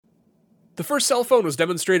The first cell phone was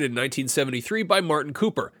demonstrated in 1973 by Martin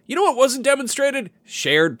Cooper. You know what wasn't demonstrated?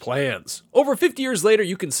 Shared plans. Over 50 years later,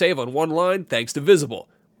 you can save on one line thanks to Visible.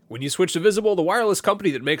 When you switch to Visible, the wireless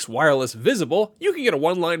company that makes wireless visible, you can get a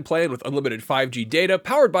one-line plan with unlimited 5G data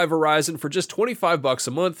powered by Verizon for just $25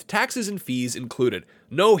 a month, taxes and fees included.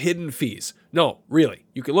 No hidden fees. No, really.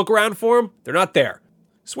 You can look around for them. They're not there.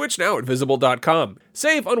 Switch now at Visible.com.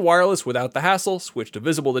 Save on wireless without the hassle. Switch to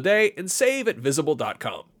Visible today and save at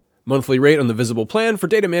Visible.com. Monthly rate on the Visible plan for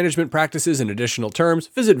data management practices and additional terms.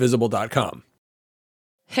 Visit Visible.com.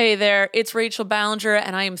 Hey there, it's Rachel Ballinger,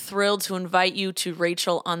 and I am thrilled to invite you to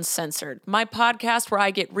Rachel Uncensored, my podcast where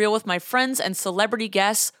I get real with my friends and celebrity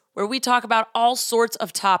guests, where we talk about all sorts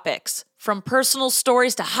of topics. From personal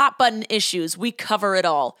stories to hot-button issues, we cover it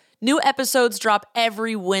all. New episodes drop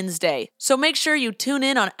every Wednesday, so make sure you tune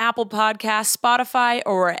in on Apple Podcasts, Spotify,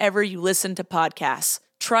 or wherever you listen to podcasts.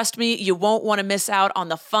 Trust me, you won't want to miss out on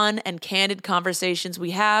the fun and candid conversations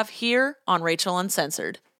we have here on Rachel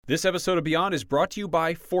Uncensored. This episode of Beyond is brought to you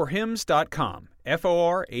by forhims.com,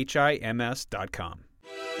 forhims.com.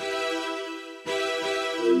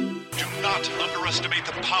 Do not underestimate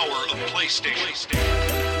the power of PlayStation.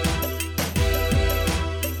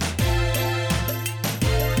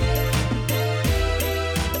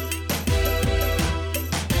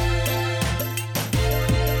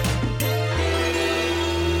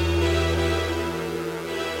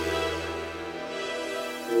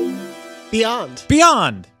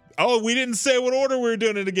 Beyond. Oh, we didn't say what order we were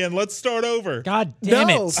doing it again. Let's start over. God damn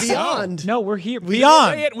it. No, Beyond. No, we're here. Say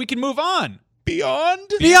Beyond. it, we can move on.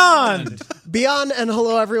 Beyond? Beyond. Beyond, and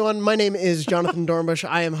hello everyone. My name is Jonathan Dornbush.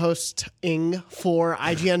 I am hosting for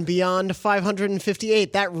IGN Beyond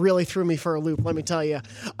 558. That really threw me for a loop, let me tell you.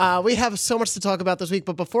 We have so much to talk about this week,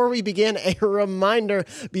 but before we begin, a reminder,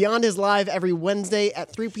 Beyond is live every Wednesday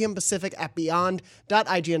at 3 p.m. Pacific at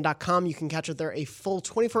beyond.ign.com. You can catch it there a full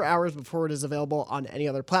 24 hours before it is available on any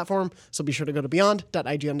other platform, so be sure to go to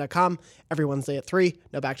beyond.ign.com every Wednesday at 3.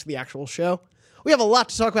 Now back to the actual show. We have a lot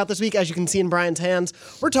to talk about this week, as you can see in Brian's hands.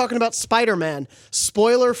 We're talking about Spider-Man,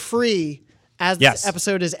 spoiler-free, as this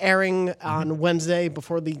episode is airing on Wednesday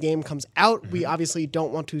before the game comes out. We obviously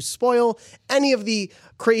don't want to spoil any of the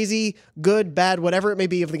crazy, good, bad, whatever it may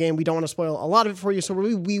be of the game. We don't want to spoil a lot of it for you, so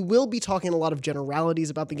we will be talking a lot of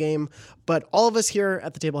generalities about the game, but all of us here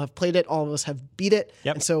at the table have played it. All of us have beat it,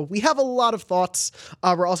 and so we have a lot of thoughts.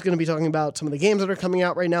 We're also going to be talking about some of the games that are coming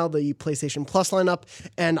out right now, the PlayStation Plus lineup,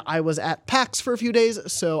 and I was at PAX for a few days,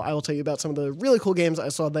 so I will tell you about some of the really cool games I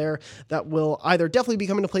saw there that will either definitely be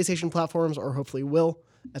coming to PlayStation platforms or hopefully will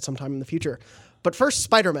at some time in the future. But first,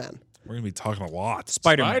 Spider-Man. We're going to be talking a lot.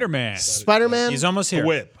 Spider-Man. Spider-Man. He's almost here. The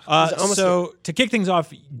whip. To kick things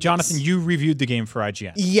off, Jonathan, you reviewed the game for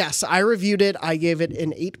IGN. Yes, I reviewed it. I gave it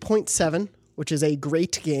an 8.7, which is a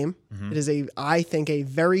great game. It is I think, a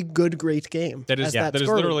very good, great game. That is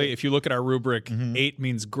literally, if you look at our rubric, 8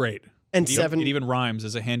 means great. And 7. It even rhymes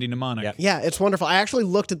as a handy mnemonic. Yeah, it's wonderful. I actually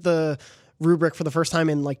looked at the rubric for the first time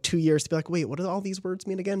in like 2 years to be like, wait, what do all these words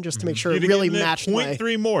mean again? Just to make sure it really matched my...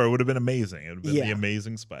 0.3 more, it would have been amazing. It would have been the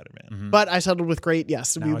amazing Spider-Man. But I settled with great,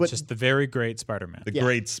 yes. It's just the very great Spider-Man. The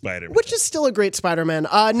great Spider-Man. Which is still a great Spider-Man.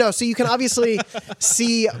 So you can obviously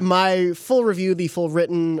see my full review. The full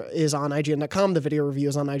written is on IGN.com. The video review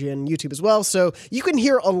is on IGN and YouTube as well. So you can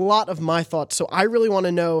hear a lot of my thoughts. So I really want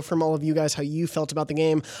to know from all of you guys how you felt about the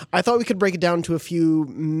game. I thought we could break it down to a few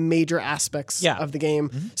major aspects of the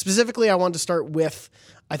game. Specifically, I wanted to start with,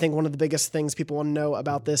 I think, one of the biggest things people want to know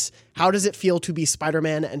about this. How does it feel to be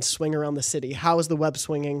Spider-Man and swing around the city? How is the web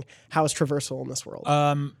swinging? How is traversal in this world?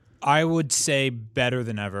 I would say better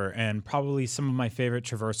than ever, and probably some of my favorite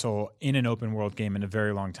traversal in an open world game in a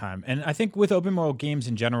very long time. And I think with open world games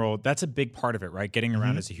in general, that's a big part of it, right? Getting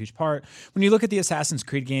around is a huge part. When you look at the Assassin's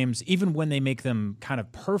Creed games, even when they make them kind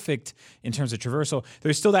of perfect in terms of traversal,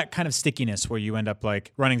 there's still that kind of stickiness where you end up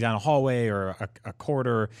like running down a hallway or a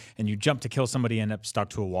corridor and you jump to kill somebody and end up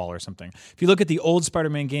stuck to a wall or something. If you look at the old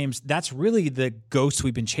Spider-Man games, that's really the ghost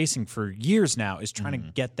we've been chasing for years now, is trying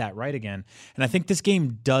to get that right again. And I think this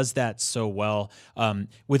game does that so well,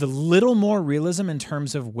 with a little more realism in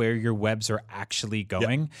terms of where your webs are actually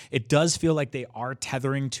going. It does feel like they are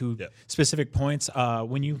tethering to specific points.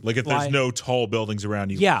 When you if there's no tall buildings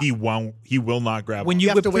around you, he will not grab. When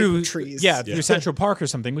you whip through trees, through Central Park or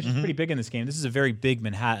something, which is pretty big in this game. This is a very big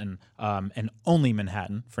Manhattan, and only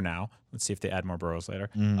Manhattan for now. Let's see if they add more boroughs later.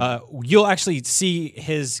 You'll actually see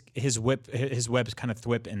his webs kind of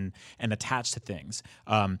thwip and attach to things.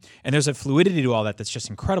 And there's a fluidity to all that that's just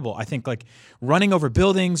incredible. I think like running over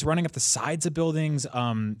buildings, running up the sides of buildings,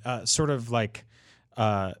 sort of like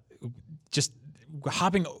just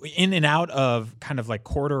hopping in and out of kind of like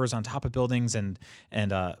corridors on top of buildings and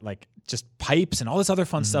like just pipes and all this other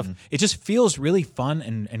fun stuff. It just feels really fun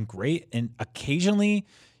and great. And occasionally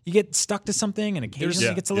you get stuck to something, and occasionally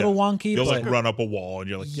it gets a little wonky. You'll like run up a wall, and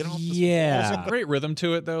you're like, get off this wall. There's a great rhythm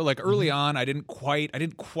to it, though. Like early on, I didn't quite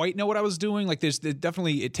know what I was doing. Like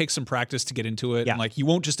it takes some practice to get into it, and like you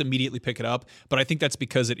won't just immediately pick it up. But I think that's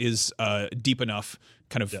because it is deep enough,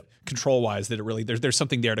 kind of control wise, that it really there's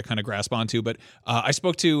something there to kind of grasp onto. But I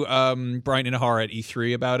spoke to Brian Inahar at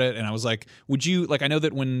E3 about it, and I was like, would you like? I know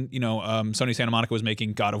that when Sony Santa Monica was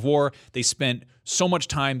making God of War, they spent so much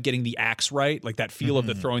time getting the axe right, like that feel of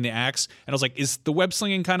the throwing the axe. And I was like, is the web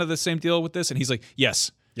slinging kind of the same deal with this? And he's like,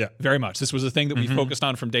 yes, very much. This was a thing that we focused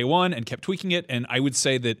on from day one and kept tweaking it. And I would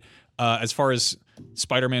say that as far as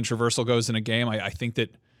Spider-Man traversal goes in a game, I think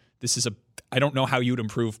that this is I don't know how you'd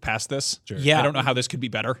improve past this. Sure. Yeah. I don't know how this could be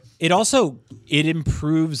better. It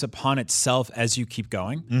improves upon itself as you keep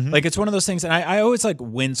going. Like it's one of those things, and I always like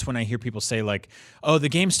wince when I hear people say like, oh, the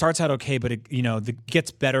game starts out okay, but it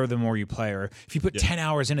gets better the more you play. Or if you put 10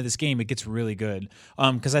 hours into this game, it gets really good.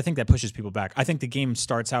 Because I think that pushes people back. I think the game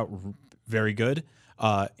starts out very good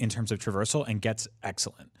in terms of traversal and gets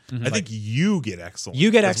excellent. I think you get excellent.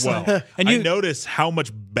 You get excellent. Well. And I notice how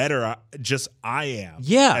much better I am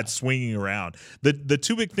at swinging around. The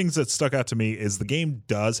two big things that stuck out to me is the game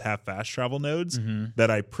does have fast travel nodes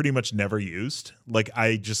that I pretty much never used. Like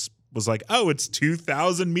I just was like, oh, it's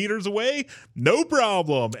 2,000 meters away? No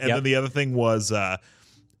problem. And then the other thing was the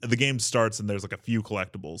game starts and there's like a few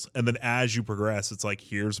collectibles. And then as you progress, it's like,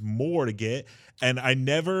 here's more to get. And I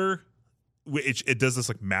never... It does this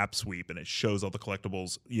like map sweep and it shows all the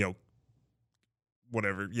collectibles,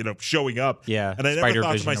 showing up. Yeah. And I never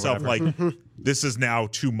thought to myself like, this is now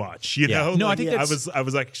too much. No, like, I think I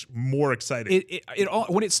was like more excited.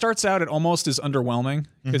 When it starts out, it almost is underwhelming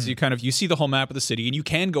because you see the whole map of the city and you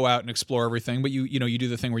can go out and explore everything, but you do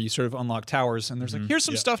the thing where you sort of unlock towers and there's like, here's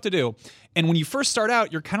some stuff to do. And when you first start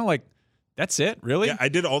out, you're kind of like, that's it, really? Yeah, I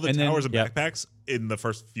did all the towers and backpacks in the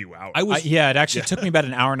first few hours. It actually took me about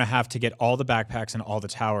an hour and a half to get all the backpacks and all the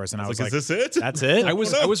towers, and I was like, is this it? That's it? I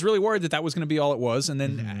was really worried that was going to be all it was, and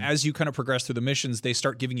then as you kind of progress through the missions, they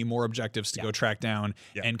start giving you more objectives to go track down,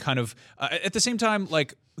 and kind of at the same time,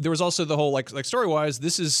 like there was also the whole like story-wise,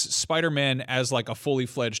 this is Spider-Man as like a fully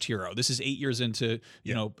fledged hero. This is 8 years into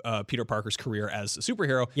Peter Parker's career as a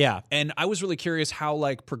superhero. Yeah, and I was really curious how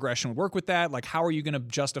like progression would work with that. Like, how are you going to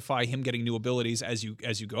justify him getting new abilities as you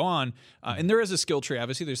go on? And there is a skill tree.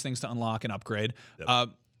 Obviously, there's things to unlock and upgrade.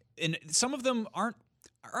 And some of them aren't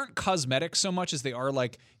cosmetic so much as they are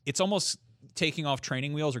like it's almost taking off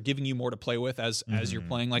training wheels or giving you more to play with as you're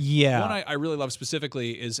playing. Like one I really love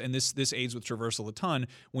specifically is, and this aids with traversal a ton,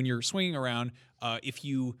 when you're swinging around, if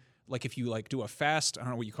you do a fast, I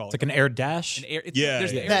don't know what you call it. It's like an air dash? There's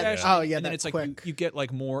the air dash. Oh, yeah, and then it's like you get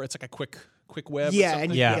like more, it's like a quick web. Yeah, or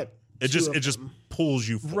something. and you get it just pulls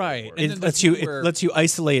you forward. Right. It lets you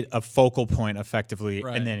isolate a focal point effectively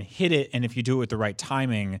and then hit it, and if you do it with the right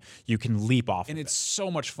timing, you can leap off and it's so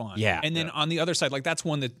much fun. Yeah. And then on the other side, like that's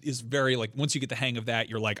one that is very like once you get the hang of that,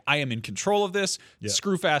 you're like, I am in control of this.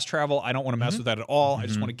 Screw fast travel. I don't want to mess with that at all. I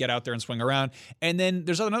just want to get out there and swing around. And then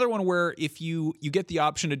there's another one where if you get the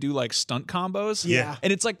option to do like stunt combos. Yeah.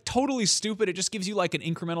 And it's like totally stupid. It just gives you like an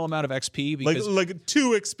incremental amount of XP because like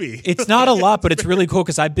 2 XP. It's not a lot, but it's really cool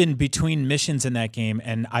because I've been between missions in that game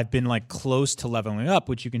and I've been like close to leveling up,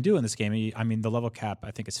 which you can do in this game. I mean, the level cap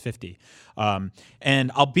I think is 50,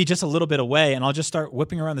 and I'll be just a little bit away, and I'll just start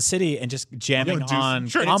whipping around the city and just jamming on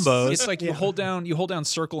combos. It's like you hold down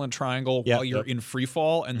circle and triangle while you're in free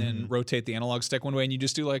fall, and then rotate the analog stick one way, and you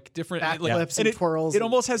just do like different flips and twirls. It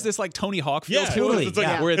almost has this like Tony Hawk feel to totally.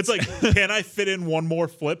 it. It's like, can I fit in one more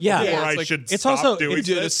flip before I should stop doing this?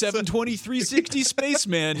 It did a 720 360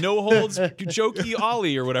 spaceman, no holds, jokey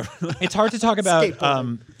ollie or whatever. It's hard to talk about.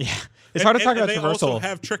 It's hard to talk about they traversal. Also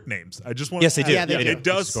have trick names. I just want. Yes, they do. Yeah, they do. It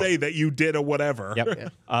does say that you did a whatever.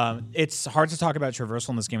 Yep. It's hard to talk about traversal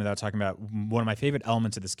in this game without talking about one of my favorite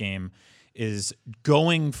elements of this game is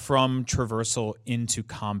going from traversal into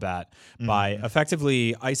combat by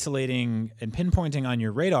effectively isolating and pinpointing on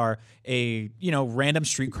your radar a random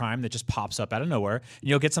street crime that just pops up out of nowhere. And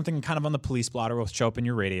you'll get something kind of on the police blotter will show up in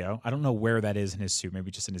your radio. I don't know where that is in his suit,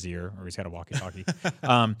 maybe just in his ear, or he's got a walkie-talkie.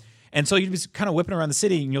 And so you'd be kind of whipping around the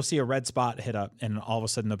city, and you'll see a red spot hit up, and all of a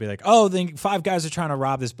sudden they'll be like, "Oh, then 5 guys are trying to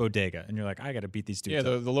rob this bodega," and you're like, "I got to beat these dudes."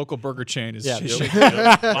 Yeah, the local burger chain is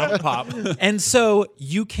on pop. And so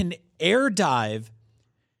you can air dive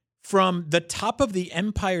from the top of the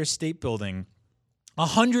Empire State Building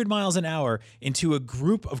 100 miles an hour into a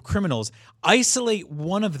group of criminals, isolate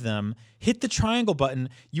one of them, hit the triangle button,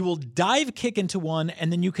 you will dive kick into one,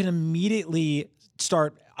 and then you can immediately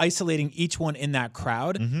start isolating each one in that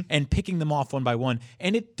crowd and picking them off one by one.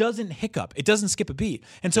 And it doesn't hiccup. It doesn't skip a beat.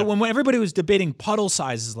 And so when everybody was debating puddle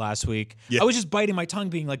sizes last week, I was just biting my tongue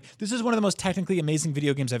being like, this is one of the most technically amazing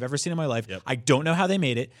video games I've ever seen in my life. I don't know how they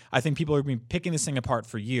made it. I think people have been picking this thing apart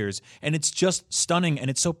for years. And it's just stunning, and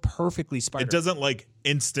it's so perfectly Spider-Man. It doesn't like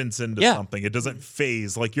instance into something. It doesn't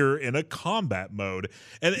phase. Like you're in a combat mode.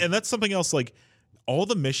 And that's something else, like, all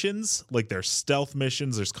the missions, like there's stealth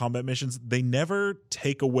missions, there's combat missions, they never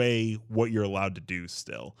take away what you're allowed to do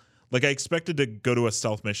still. Like I expected to go to a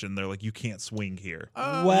stealth mission, they're like, you can't swing here.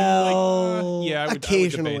 I would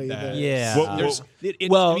occasionally, debate that. Yeah.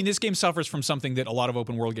 I mean, this game suffers from something that a lot of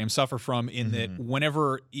open world games suffer from in that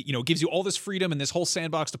whenever, it gives you all this freedom and this whole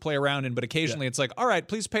sandbox to play around in, but occasionally it's like, all right,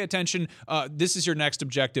 please pay attention. This is your next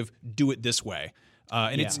objective. Do it this way.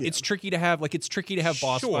 It's tricky to have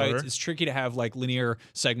boss fights. It's tricky to have like linear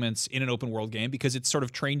segments in an open world game because it's sort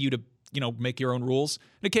of trained you to make your own rules.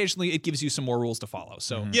 And occasionally it gives you some more rules to follow.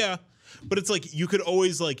 So yeah, but it's like you could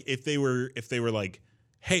always like if they were like,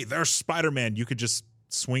 hey, there's Spider-Man, you could just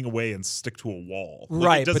swing away and stick to a wall. Like,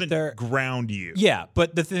 right, it doesn't ground you. Yeah,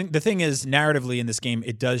 but the thing is, narratively in this game,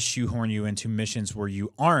 it does shoehorn you into missions where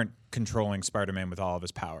you aren't controlling Spider-Man with all of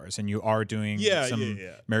his powers, and you are doing some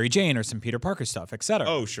Mary Jane or some Peter Parker stuff, etc.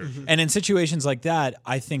 Oh, sure. And in situations like that,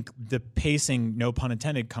 I think the pacing, no pun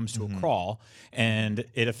intended, comes to a crawl, and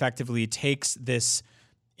it effectively takes this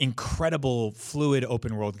incredible fluid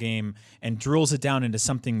open world game and drills it down into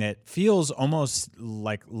something that feels almost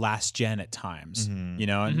like last gen at times,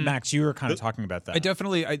 and Max, you were kind of talking about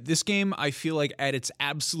that. This game, I feel like at its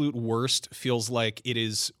absolute worst feels like it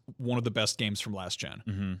is one of the best games from last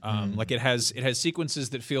gen. Like it has sequences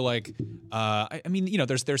that feel like,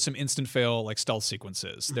 there's some instant fail, like stealth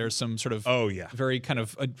sequences. There's some sort of, very kind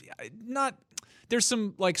of, there's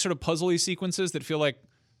some like sort of puzzly sequences that feel like,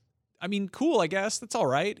 cool, I guess. That's all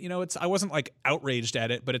right. I wasn't like outraged at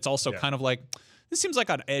it, but it's also kind of like, this seems like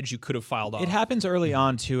an edge you could have filed off. It happens early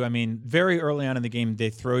on, too. Very early on in the game, they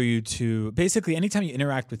throw you to basically anytime you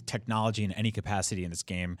interact with technology in any capacity in this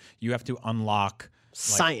game, you have to unlock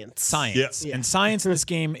science. Yeah. And science in this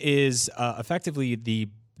game is effectively the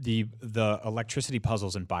electricity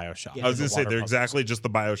puzzles in BioShock. I was going to say they're exactly just the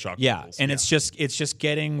BioShock puzzles. And it's just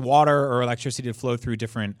getting water or electricity to flow through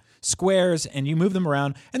different squares, and you move them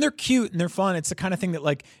around, and they're cute and they're fun. It's the kind of thing that,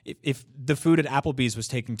 like, if the food at Applebee's was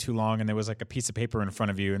taking too long and there was like a piece of paper in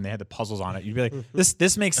front of you and they had the puzzles on it, you'd be like,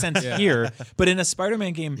 this makes sense here. But in a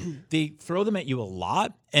Spider-Man game, they throw them at you a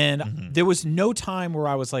lot, and there was no time where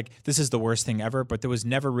I was like, this is the worst thing ever, but there was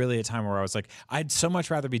never really a time where I was like, I'd so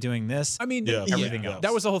much rather be doing this everything else.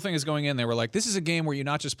 That was the whole thing is going in. They were like, this is a game where you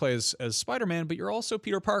not just play as Spider-Man, but you're also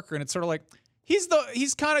Peter Parker, and it's sort of like, he's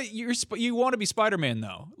kind of, you want to be Spider-Man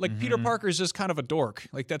though. Like Peter Parker is just kind of a dork.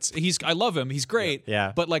 Like I love him. He's great.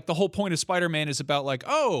 Yeah. But like the whole point of Spider-Man is about like,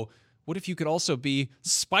 oh, what if you could also be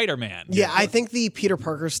Spider-Man? Yeah, I think the Peter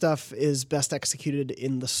Parker stuff is best executed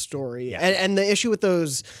in the story. Yeah. And the issue with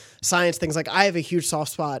those science things, like I have a huge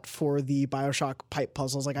soft spot for the BioShock pipe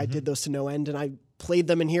puzzles. Like I did those to no end, and I played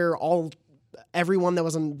them in here everyone that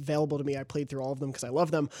was available to me, I played through all of them because I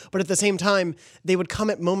love them. But at the same time, they would come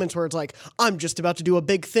at moments where it's like, I'm just about to do a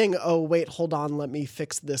big thing. Oh, wait, hold on. Let me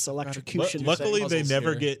fix this electrocution. Luckily, they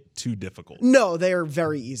never get too difficult. No, they are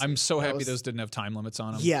very easy. I'm so happy those didn't have time limits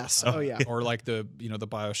on them. Yes. Oh, yeah. Or like the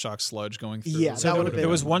BioShock sludge going through. Yeah, that would have been. There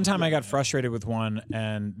was one time I got frustrated with one,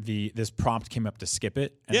 and this prompt came up to skip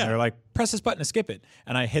it. And they're like, press this button to skip it.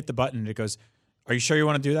 And I hit the button, and it goes, are you sure you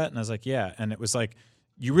want to do that? And I was like, yeah. And it was like,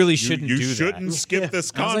 you really shouldn't do that. You shouldn't skip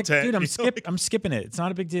this content. I was like, dude, I'm skipping it. It's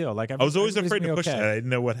not a big deal. Like I was always afraid to push it. I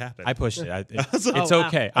didn't know what happened. I pushed it. It's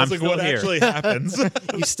okay. I was like, what here. actually happens?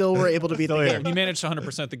 You still were able to beat the game. You managed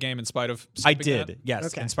 100% the game in spite of I did, that?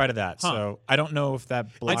 yes, in spite of that. So I don't know if that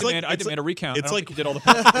I demand a recount. It's like you did all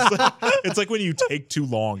the it's like when you take too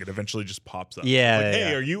long, it eventually just pops up. Yeah. Like,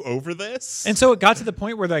 hey, are you over this? And so it got to the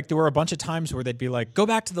point where like there were a bunch of times where they'd be like, go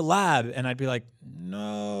back to the lab. And I'd be like,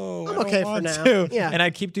 no, I'm I don't okay want for now. to. Yeah. And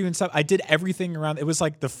I'd keep doing stuff. I did everything around. It was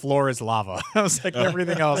like the floor is lava. I was like,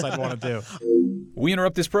 everything else I'd want to do. We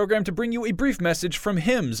interrupt this program to bring you a brief message from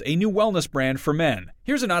Hims, a new wellness brand for men.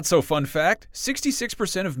 Here's a not-so-fun fact.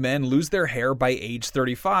 66% of men lose their hair by age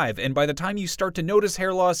 35, and by the time you start to notice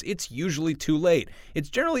hair loss, it's usually too late. It's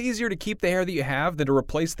generally easier to keep the hair that you have than to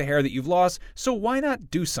replace the hair that you've lost, so why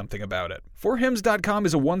not do something about it? ForHims.com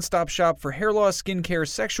is a one-stop shop for hair loss, skincare,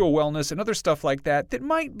 sexual wellness, and other stuff like that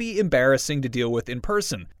might be embarrassing to deal with in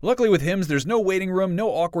person. Luckily with Hims, there's no waiting room, no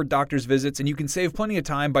awkward doctor's visits, and you can save plenty of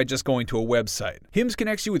time by just going to a website. Hims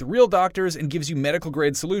connects you with real doctors and gives you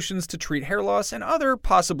medical-grade solutions to treat hair loss and other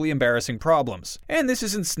possibly embarrassing problems. And this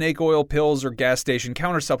isn't snake oil pills or gas station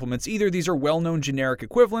counter supplements either. These are well-known generic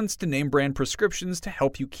equivalents to name-brand prescriptions to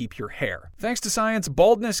help you keep your hair. Thanks to science,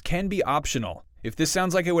 baldness can be optional. If this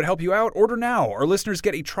sounds like it would help you out, order now. Our listeners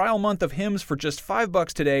get a trial month of Hims for just $5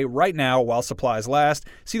 today, right now, while supplies last.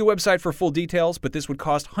 See the website for full details, but this would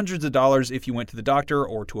cost hundreds of dollars if you went to the doctor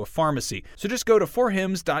or to a pharmacy. So just go to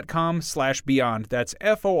forhims.com/beyond. That's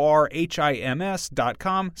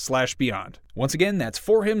forhims.com/beyond. Once again, that's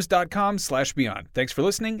forhims.com/beyond. Thanks for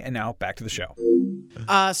listening, and now back to the show.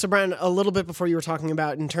 So Brian, a little bit before you were talking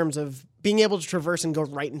about in terms of being able to traverse and go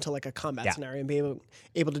right into like a combat scenario and be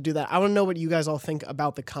able to do that. I want to know what you guys all think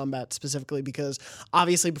about the combat specifically, because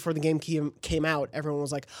obviously before the game came out, everyone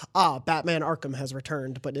was like, Batman Arkham has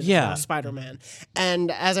returned, but it's now Spider-Man.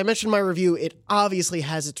 And as I mentioned in my review, it obviously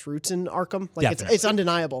has its roots in Arkham. Like it's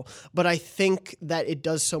undeniable, but I think that it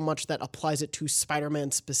does so much that applies it to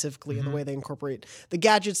Spider-Man specifically in the way they incorporate the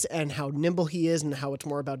gadgets and how nimble he is and how it's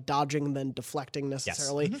more about dodging than deflecting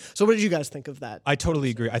necessarily. So what did you guys think of that? I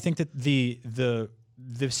totally agree. I think that the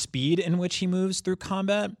speed in which he moves through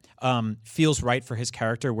combat feels right for his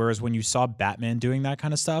character, whereas when you saw Batman doing that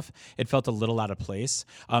kind of stuff, it felt a little out of place.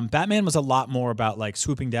 Batman was a lot more about like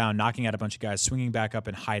swooping down, knocking out a bunch of guys, swinging back up,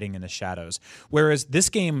 and hiding in the shadows. Whereas this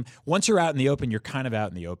game, once you're out in the open, you're kind of out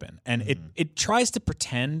in the open. And it tries to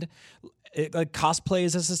pretend... It like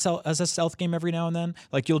cosplays as a stealth game every now and then.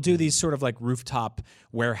 Like you'll do these sort of like rooftop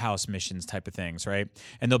warehouse missions type of things, right?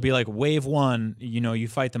 And they'll be like wave 1, you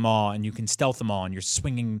fight them all and you can stealth them all and you're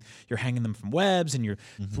hanging them from webs and you're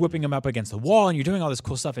whipping them up against the wall and you're doing all this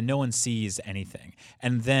cool stuff and no one sees anything.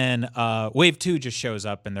 And then wave 2 just shows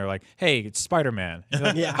up and they're like, hey, it's Spider-Man.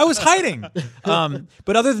 Like, I was hiding.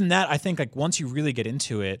 But other than that, I think like once you really get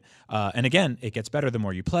into it, and again, it gets better the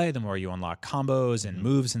more you play, the more you unlock combos and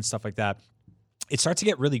moves and stuff like that. It starts to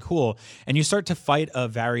get really cool, and you start to fight a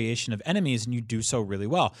variation of enemies, and you do so really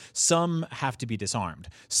well. Some have to be disarmed.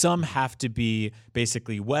 Some have to be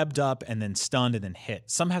basically webbed up and then stunned and then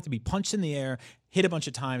hit. Some have to be punched in the air, hit a bunch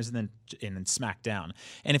of times, and then smacked down.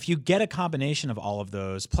 And if you get a combination of all of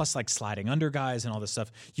those, plus like sliding under guys and all this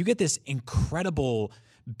stuff, you get this incredible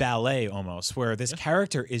ballet almost, where this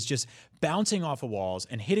character is just bouncing off of walls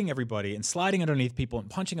and hitting everybody and sliding underneath people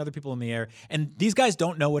and punching other people in the air. And these guys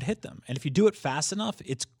don't know what hit them. And if you do it fast enough,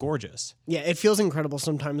 it's gorgeous. Yeah, it feels incredible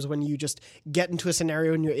sometimes when you just get into a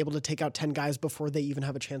scenario and you're able to take out 10 guys before they even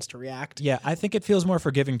have a chance to react. Yeah, I think it feels more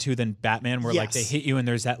forgiving too than Batman, where like they hit you and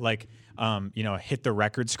there's that like hit the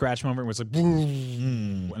record scratch moment where it's like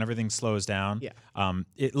boom, and everything slows down. Yeah.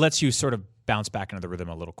 It lets you sort of bounce back into the rhythm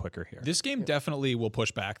a little quicker here. This game definitely will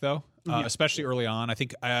push back though, especially early on. I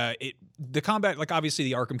think the combat, like obviously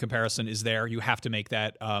the Arkham comparison is there. You have to make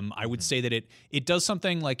that. I would say that it does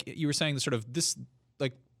something like you were saying, the sort of this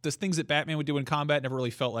like the things that Batman would do in combat never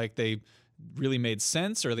really felt like they really made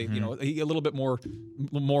sense, or they, a little bit more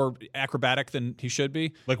acrobatic than he should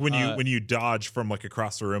be. Like when you dodge from like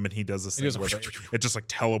across the room and he does this thing where it just like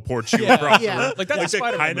teleports you across the room. Like that's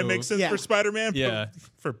that kind of makes sense for Spider-Man.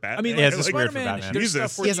 For Batman. I mean, it's like, weird for Batman. There's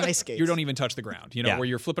stuff where he has ice skates. You don't even touch the ground. Where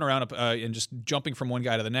you're flipping around and just jumping from one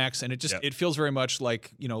guy to the next, and it feels very much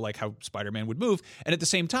like like how Spider-Man would move. And at the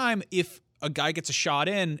same time, if a guy gets a shot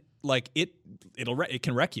in, like it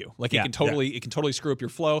can wreck you. Like it can totally screw up your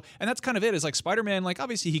flow. And that's kind of it. Is like Spider-Man, like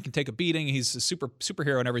obviously he can take a beating. He's a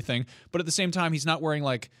superhero and everything, but at the same time he's not wearing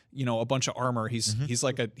like a bunch of armor. He's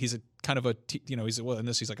like he's a kind of a in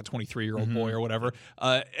this he's like a 23-year-old boy or whatever.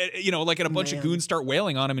 Like and a bunch of goons start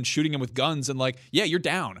wailing on him and shooting him with guns and like you're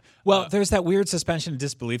down. Well, there's that weird suspension of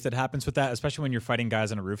disbelief that happens with that, especially when you're fighting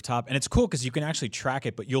guys on a rooftop. And it's cool because you can actually track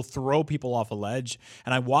it, but you'll throw people off a ledge.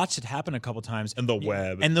 And I watched it happen a couple times. And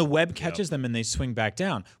the web catches them and they swing back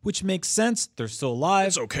down, which makes sense. They're still alive.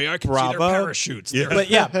 It's okay. I can see their parachutes.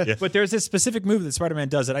 But there's this specific move that Spider-Man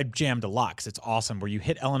does that I jammed a lot because it's awesome, where you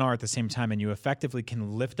hit L&R at the same time and you effectively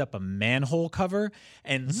can lift up a manhole cover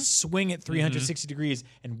and swing it 360 degrees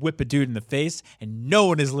and whip a dude in the face, and no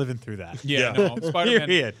one is living through that.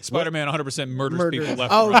 Spider-Man 100% murders people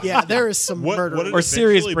left and right. Yeah, there is some murder. Or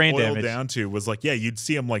serious brain damage. Down to was like, you'd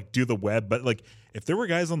see him like do the web, but like if there were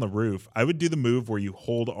guys on the roof, I would do the move where you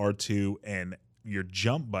hold R2 and your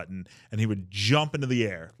jump button, and he would jump into the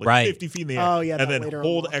air, like Right. 50 feet in the air. Oh, yeah, and that then later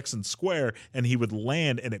hold unlock. X and square, and he would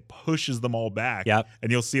land, and it pushes them all back. Yep.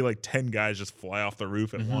 And you'll see like 10 guys just fly off the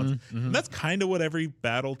roof at once. And that's kind of what every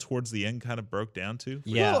battle towards the end kind of broke down to.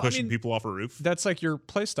 Yeah. Well, Pushing people off a roof. That's like your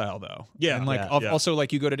play style, though. Yeah, and like yeah. also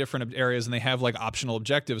like you go to different areas and they have like optional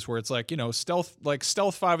objectives where it's like, you know, stealth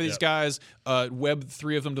 5 of these guys, web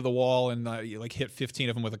 3 of them to the wall, and you like hit 15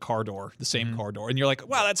 of them with a car door, the same car door, and you're like,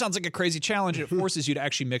 wow, that sounds like a crazy challenge. It forces you to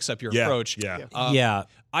actually mix up your approach. Yeah.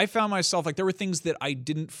 I found myself like there were things that I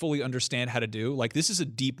didn't fully understand how to do. Like this is a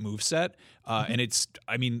deep move set, and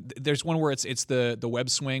there's one where it's the web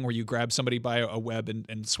swing where you grab somebody by a web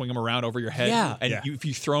and swing them around over your head. Yeah. And if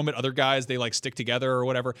you throw them at other guys, they like stick together or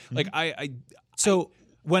whatever. Like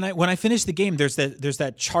When I finish the game, there's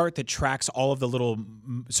that chart that tracks all of the little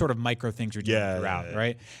sort of micro things you're doing throughout,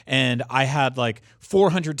 right? And I had like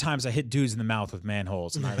 400 times I hit dudes in the mouth with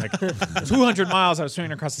manholes, and I like 200 miles I was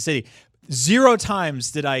swinging across the city. 0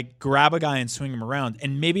 times did I grab a guy and swing him around,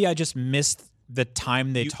 and maybe I just missed the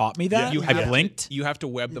time they taught me that. I blinked. You have to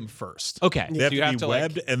web them first. Okay. They have you to be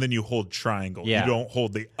webbed, and then you hold triangle. Yeah. You don't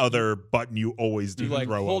hold the other button you always do. You like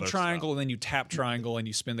throw hold other triangle and then you tap triangle and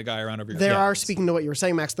you spin the guy around over your There head. are, speaking to what you were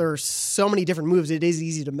saying, Max, there are so many different moves. It is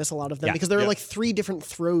easy to miss a lot of them because there are like 3 different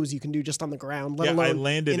throws you can do just on the ground. Let alone I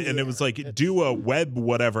landed, in the and it air. was like, do a web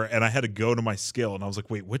whatever, and I had to go to my skill, and I was like,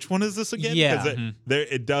 wait, which one is this again? Yeah. Because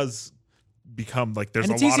it does become like there's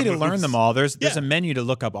And a it's lot easy of to learn moves. them all. There's Yeah. a menu to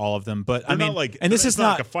look up all of them, but They're I mean, not like, and this it's is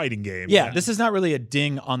not like a fighting game. Yeah, this is not really a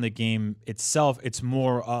ding on the game itself. It's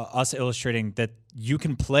more us illustrating that you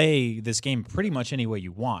can play this game pretty much any way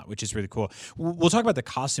you want, which is really cool. We'll talk about the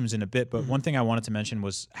costumes in a bit, but one thing I wanted to mention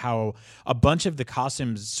was how a bunch of the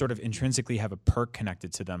costumes sort of intrinsically have a perk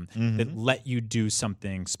connected to them that let you do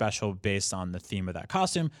something special based on the theme of that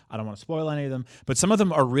costume. I don't want to spoil any of them, but some of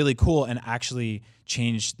them are really cool and actually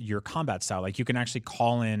change your combat style. Like you can actually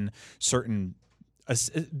call in certain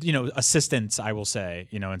assistants, I will say,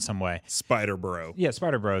 in some way. Spider Bro. Yeah,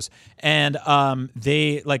 Spider Bros. And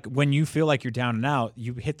they, like, when you feel like you're down and out,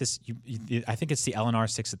 you hit this, I think it's the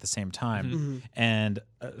LNR6 at the same time, and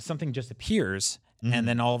something just appears, and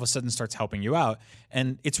then all of a sudden starts helping you out.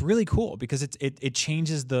 And it's really cool because it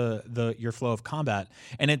changes your flow of combat,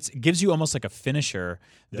 and it gives you almost like a finisher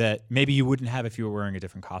that maybe you wouldn't have if you were wearing a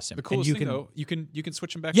different costume. The coolest and thing, though, you can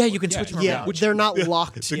switch them back. Yeah, you can switch them Yeah, around. they're not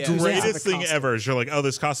locked. The to greatest thing costume. ever is you're like, oh,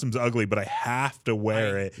 this costume's ugly, but I have to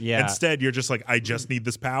wear it. Yeah. Instead, you're just like, I just need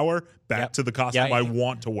this power. Back to the costume Yeah. I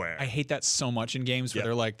want to wear. I hate that so much in games where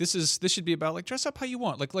they're like, this should be about like dress up how you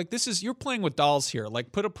want. Like this is you're playing with dolls here.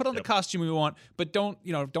 Like put on the costume you want, but don't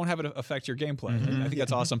have it affect your gameplay. I think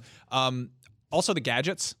that's awesome. Also the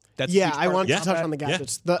gadgets. That's a huge I part. wanted to touch on the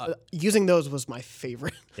gadgets. Using those was my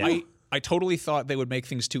favorite. I totally thought they would make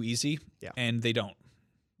things too easy, and they don't.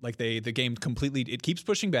 Like the game completely, it keeps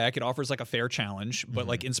pushing back. It offers like a fair challenge, but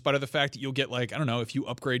like in spite of the fact that you'll get like, I don't know, if you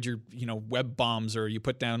upgrade your, web bombs or you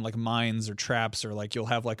put down like mines or traps or like you'll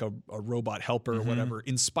have like a robot helper or whatever.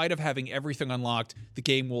 In spite of having everything unlocked, the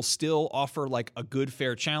game will still offer like a good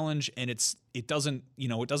fair challenge, and it doesn't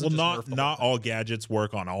Well, just nerf the not whole all gadgets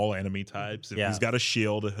work on all enemy types. If he's got a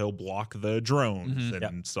shield, he'll block the drones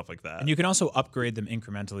and stuff like that. And you can also upgrade them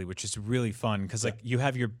incrementally, which is really fun because like you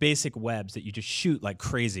have your basic webs that you just shoot like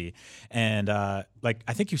crazy, and like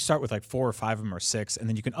I think you start with like 4 or 5 of them or 6, and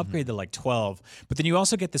then you can upgrade to like 12. But then you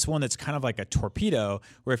also get this one that's kind of like a torpedo,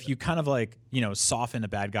 where if you kind of like soften a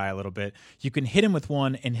bad guy a little bit, you can hit him with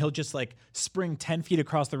one, and he'll just like spring 10 feet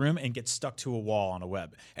across the room and get stuck to a wall on a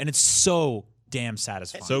web, and it's so damn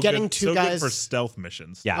satisfying. So Getting good, two so guys good for stealth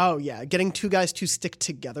missions. Yeah. Oh yeah, getting 2 guys to stick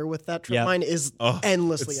together with that trip line is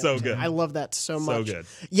endlessly. it's so entertaining. good. I love that so much. good.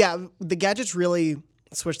 Yeah, the gadgets really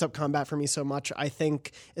switched up combat for me so much. I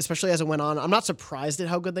think, especially as it went on, I'm not surprised at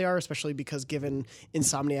how good they are, especially because given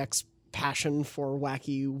Insomniac's passion for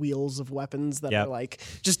wacky wheels of weapons that are like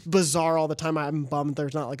just bizarre all the time. I'm bummed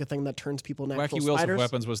there's not like a thing that turns people into actual Wacky Wheels spiders. of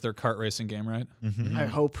Weapons was their kart racing game, right? I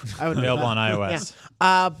hope. I would Available on iOS.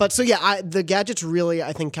 But so the gadgets really,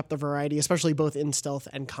 I think, kept the variety, especially both in stealth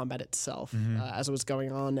and combat itself as it was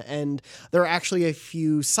going on. And there are actually a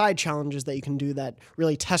few side challenges that you can do that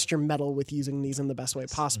really test your mettle with using these in the best way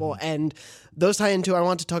possible. And those tie into, I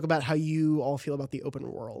want to talk about how you all feel about the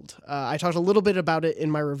open world. I talked a little bit about it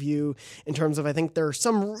in my review in terms of I think there are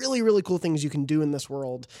some really, really cool things you can do in this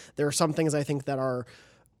world. There are some things I think that are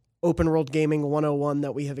open world gaming 101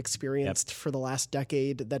 that we have experienced for the last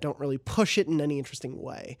decade that don't really push it in any interesting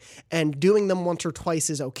way. And doing them once or twice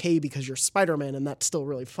is okay because you're Spider-Man and that's still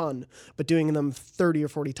really fun. But doing them 30 or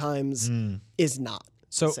 40 times is not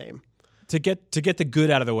the same. To get the good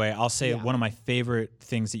out of the way, I'll say one of my favorite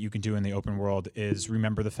things that you can do in the open world is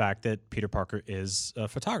remember the fact that Peter Parker is a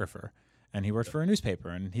photographer. And he worked for a newspaper,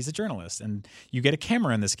 and he's a journalist. And you get a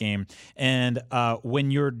camera in this game. And when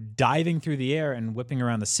you're diving through the air and whipping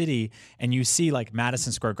around the city, and you see like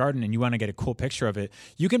Madison Square Garden, and you want to get a cool picture of it,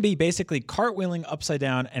 you can be basically cartwheeling upside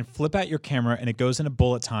down and flip out your camera, and it goes into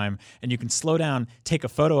bullet time. And you can slow down, take a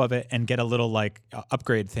photo of it, and get a little like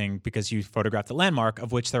upgrade thing because you photographed the landmark,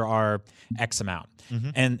 of which there are X amount.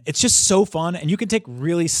 And it's just so fun. And you can take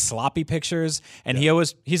really sloppy pictures. And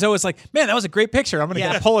he's always like, man, that was a great picture. I'm going to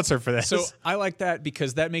get a Pulitzer for this. So I like that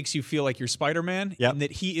because that makes you feel like you're Spider-Man and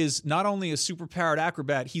that he is not only a superpowered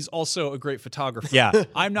acrobat, he's also a great photographer. Yeah.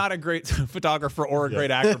 I'm not a great photographer or a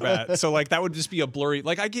great acrobat. So like that would just be a blurry,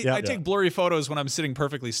 like I take blurry photos when I'm sitting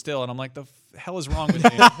perfectly still and I'm like, the hell is wrong with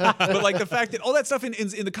me? But like the fact that all that stuff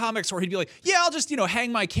in the comics where he'd be like, yeah, I'll just,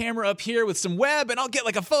 hang my camera up here with some web and I'll get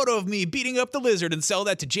like a photo of me beating up the lizard and sell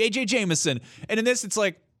that to J.J. Jameson. And in this, it's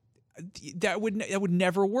like, that would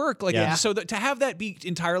never work. Like, so to have that be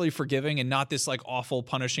entirely forgiving and not this like awful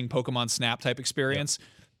punishing Pokemon Snap type experience,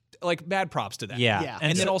 like mad props to that. Yeah.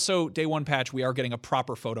 And then also day one patch, we are getting a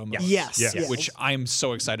proper photo mode. Yes. Which I'm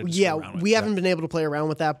so excited to play around with. We haven't been able to play around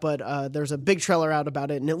with that, but there's a big trailer out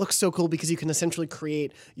about it, and it looks so cool because you can essentially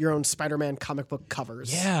create your own Spider-Man comic book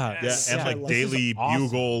covers. And like Daily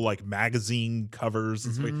Bugle, like magazine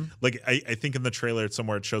covers. Like I think in the trailer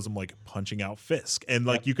somewhere it shows him like punching out Fisk, and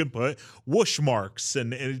like you can put whoosh marks,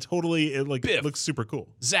 and it looks super cool.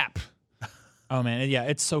 Zap. Oh man,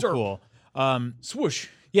 it's so cool. Swoosh.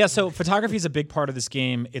 Yeah, so photography is a big part of this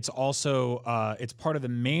game. It's also it's part of the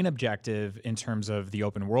main objective in terms of the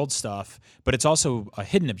open world stuff, but it's also a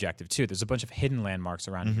hidden objective too. There's a bunch of hidden landmarks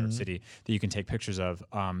around New York City that you can take pictures of,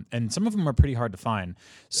 and some of them are pretty hard to find.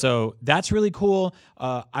 So that's really cool.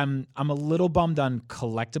 I'm a little bummed on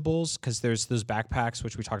collectibles because there's those backpacks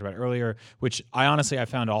which we talked about earlier, which I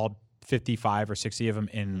found all 55 or 60 of them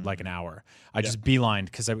in like an hour. I just beelined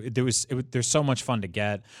because there's so much fun to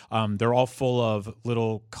get. They're all full of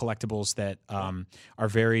little collectibles that are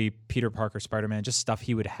very Peter Parker Spider-Man, just stuff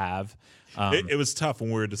he would have. It was tough when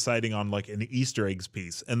we were deciding on like an Easter eggs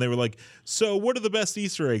piece, and they were like, so what are the best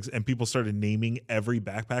Easter eggs? And people started naming every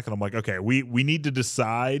backpack, and I'm like, okay, we need to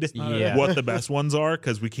decide what the best ones are,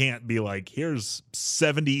 because we can't be like, here's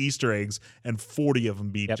 70 Easter eggs and 40 of them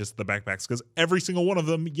be just the backpacks, because every single one of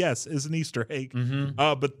them, yes, is an Easter egg.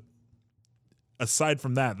 But aside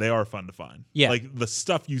from that, they are fun to find. Yeah. Like the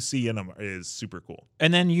stuff you see in them is super cool.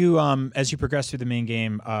 And then you, as you progress through the main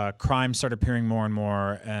game, crimes start appearing more and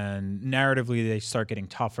more, and narratively they start getting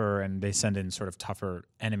tougher, and they send in sort of tougher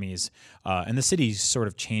enemies, and the city sort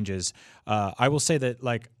of changes. I will say that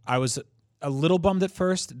like I was a little bummed at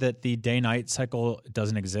first that the day-night cycle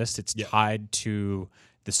doesn't exist. It's tied to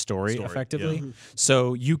the story effectively.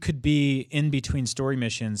 So you could be in between story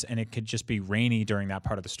missions and it could just be rainy during that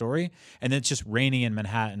part of the story, and then it's just rainy in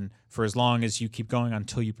Manhattan for as long as you keep going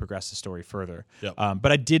until you progress the story further.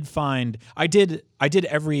 But I did find I did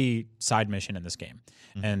every side mission in this game,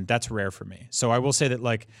 and that's rare for me. So I will say that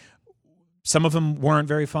like some of them weren't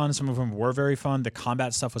very fun. Some of them were very fun. The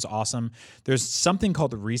combat stuff was awesome. There's something called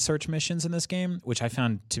the research missions in this game, which I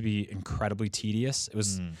found to be incredibly tecious. It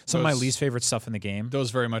was some of my least favorite stuff in the game. Those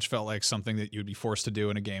very much felt like something that you'd be forced to do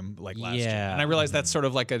in a game like last year. And I realized that's sort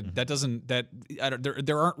of like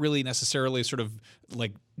there aren't really necessarily sort of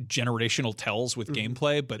like generational tells with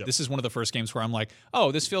gameplay, but this is one of the first games where I'm like,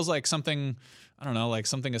 oh, this feels like something, I don't know, like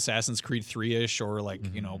something Assassin's Creed 3-ish or like,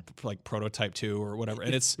 like Prototype 2 or whatever.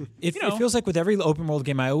 And it feels like with every open world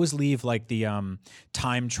game, I always leave like the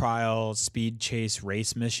time trial, speed chase,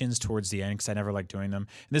 race missions towards the end because I never like doing them.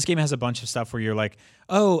 And this game has a bunch of stuff where you're like,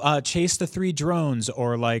 chase the 3 drones,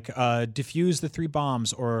 or like defuse the 3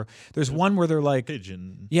 bombs, or there's one where they're like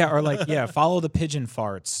pigeon. Or like follow the pigeon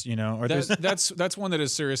farts, or that's one that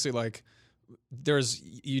is seriously like,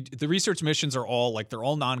 the research missions are all like, they're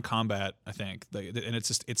all non-combat, I think, and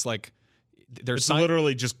it's like it's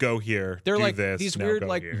literally just go here. They're do like this, these now weird go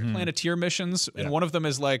like here. Planeteer missions, and one of them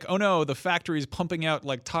is like, oh no, the factory's pumping out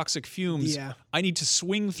like toxic fumes. I need to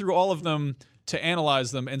swing through all of them to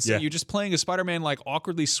analyze them, and so you're just playing as Spider-Man, like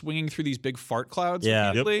awkwardly swinging through these big fart clouds.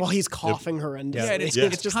 While he's coughing horrendously. And it's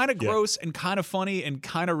just kind of gross and kind of funny and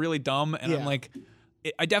kind of really dumb, and I'm like,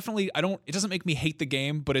 it doesn't make me hate the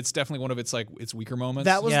game, but it's definitely one of its weaker moments.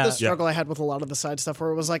 That was the struggle I had with a lot of the side stuff,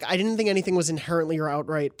 where it was like I didn't think anything was inherently or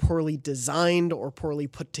outright poorly designed or poorly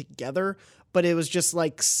put together, but it was just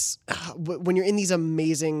like when you're in these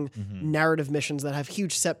amazing narrative missions that have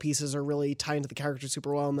huge set pieces or really tie into the character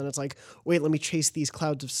super well, and then it's like, wait, let me chase these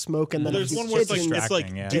clouds of smoke, and then there's one where it's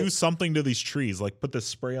like do something to these trees, like put this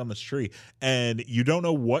spray on this tree, and you don't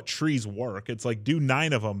know what trees work. It's like do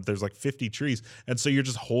 9 of them. There's like 50 trees, and so you're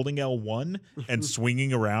just holding L1 and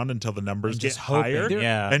swinging around until the numbers get higher.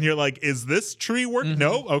 And you're like, is this tree work?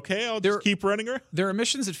 No, okay, I'll just keep running around. There are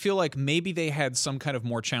missions that feel like maybe they had some kind of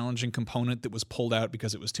more challenging component that was pulled out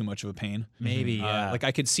because it was too much of a pain. Maybe, like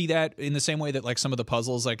I could see that in the same way that like some of the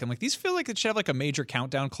puzzles, like I'm like, these feel like it should have like a major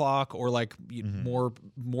countdown clock or like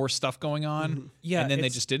more stuff going on. Yeah, and then they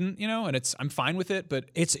just didn't, and I'm fine with it, but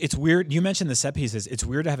it's weird. You mentioned the set pieces. It's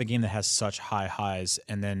weird to have a game that has such high highs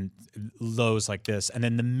and then lows like this, and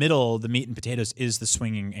then the middle, the meat and potatoes, is the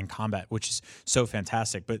swinging and combat, which is so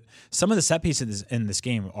fantastic. But some of the set pieces in this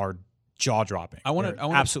game are jaw-dropping. I want to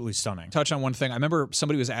absolutely stunning. Touch on one thing. I remember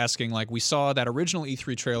somebody was asking, like, we saw that original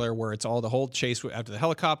E3 trailer where it's all the whole chase after the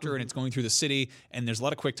helicopter and it's going through the city and there's a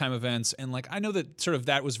lot of QuickTime events, and like I know that sort of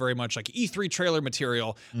that was very much like E3 trailer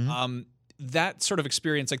material. That sort of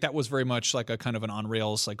experience, like that was very much like a kind of an on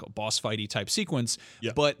rails, like a boss fighty type sequence.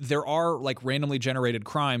 But there are like randomly generated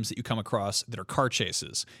crimes that you come across that are car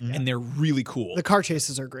chases, and they're really cool. The car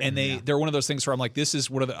chases are great, and they're one of those things where I'm like, this is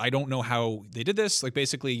one of the, I don't know how they did this. Like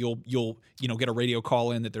basically, you'll get a radio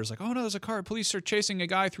call in that there's like, oh no, there's a car, police are chasing a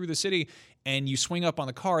guy through the city. And you swing up on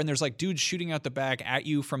the car, and there's like dudes shooting out the back at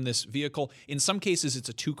you from this vehicle. In some cases, it's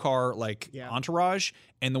a 2-car like entourage,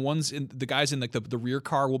 and the guys in like the rear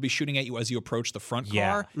car will be shooting at you as you approach the front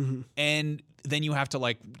car, and then you have to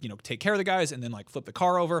like take care of the guys and then like flip the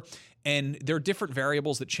car over. And there are different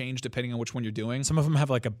variables that change depending on which one you're doing. Some of them have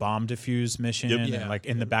like a bomb defuse mission, and like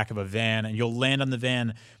in the back of a van, and you'll land on the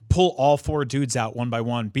van, pull all 4 dudes out one by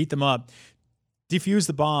one, beat them up, defuse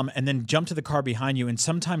the bomb, and then jump to the car behind you and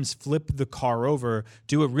sometimes flip the car over,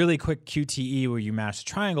 do a really quick QTE where you mash the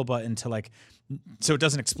triangle button to like so it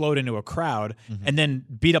doesn't explode into a crowd, and then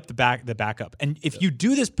beat up the backup. And if you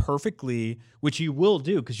do this perfectly, which you will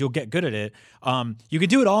do because you'll get good at it, you can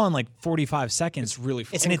do it all in like 45 seconds. It's really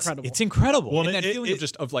fun. It's incredible. It's incredible. Well, and that feeling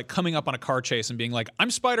of like coming up on a car chase and being like, I'm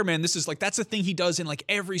Spider-Man. This is like, that's the thing he does in like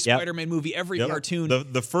every Spider-Man movie, every cartoon.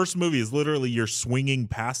 The first movie is literally you're swinging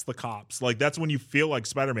past the cops. Like that's when you feel like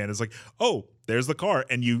Spider-Man. It's like, oh, there's the car,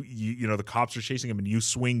 and you the cops are chasing him, and you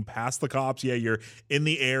swing past the cops. Yeah, you're in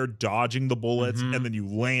the air dodging the bullets, and then you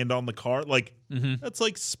land on the car. Like that's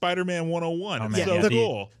like Spider-Man 101. It's so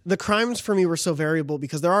cool. The crimes for me were so variable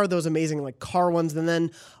because there are those amazing like car ones, and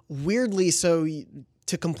then weirdly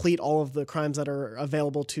to complete all of the crimes that are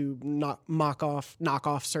available to knock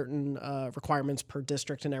off certain requirements per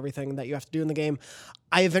district and everything that you have to do in the game,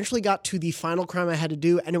 I eventually got to the final crime I had to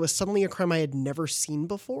do, and it was suddenly a crime I had never seen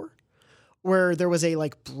before, where there was a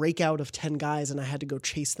like breakout of 10 guys and I had to go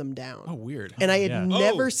chase them down. Oh, weird. And I had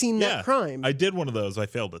never seen that crime. I did one of those. I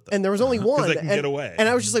failed it though. And there was only one. Because I can get away. And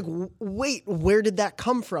I was just like, wait, where did that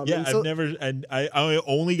come from? Yeah, I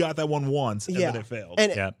only got that one once, and then it failed.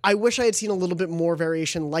 And I wish I had seen a little bit more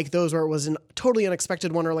variation like those, where it was a totally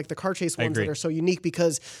unexpected one, or like the car chase ones that are so unique,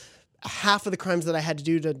 because half of the crimes that I had to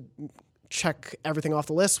do to check everything off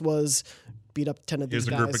the list was beat up 10 of these guys.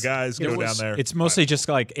 Here's a group of guys, go down there. It's mostly just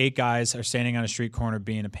like 8 guys are standing on a street corner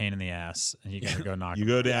being a pain in the ass, and you gotta go knock them.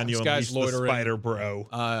 You go down, you unleash the loitering. spider bro.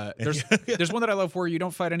 There's one that I love where you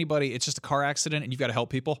don't fight anybody, it's just a car accident and you've got to help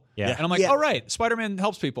people. Yeah. And I'm like, all right, Spider-Man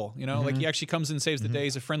helps people, like he actually comes and saves the day.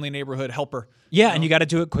 He's a friendly neighborhood helper. Yeah, and you got to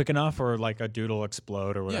do it quick enough or like a dude will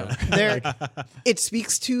explode or whatever. It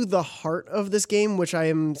speaks to the heart of this game, which I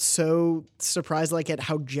am so surprised at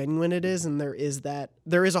how genuine it is, and there is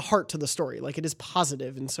a heart to the story. Like, it is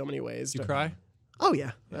positive in so many ways. You cry? Oh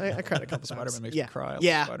yeah, I cried a couple times. Spider-Man makes me cry. I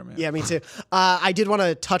love Spider-Man. Yeah, me too. I did want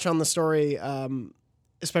to touch on the story,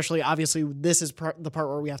 especially obviously this is the part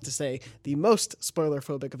where we have to say the most spoiler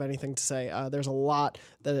phobic of anything to say. There's a lot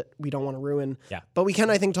that we don't want to ruin. Yeah. But we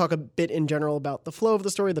can, I think, talk a bit in general about the flow of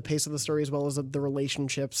the story, the pace of the story, as well as the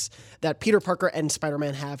relationships that Peter Parker and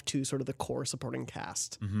Spider-Man have to sort of the core supporting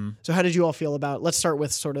cast. So how did you all feel about, let's start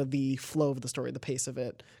with sort of the flow of the story, the pace of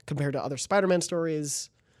it, compared to other Spider-Man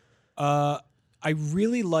stories? I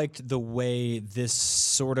really liked the way this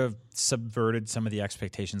sort of subverted some of the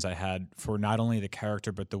expectations I had for not only the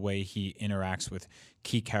character, but the way he interacts with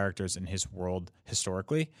key characters in his world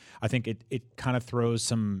historically. I think it kind of throws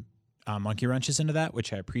some monkey wrenches into that,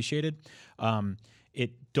 which I appreciated.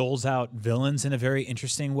 It doles out villains in a very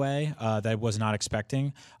interesting way that I was not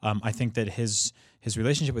expecting. I think that his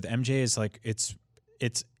relationship with MJ is like,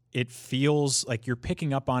 it feels like you're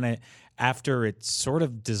picking up on it after it's sort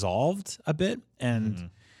of dissolved a bit,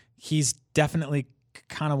 and he's definitely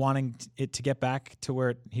kind of wanting it to get back to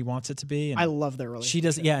where he wants it to be. And I love their relationship. she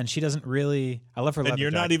doesn't. Yeah, and she doesn't really. I love her. And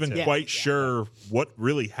you're not even quite sure what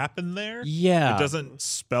really happened there. Yeah, it doesn't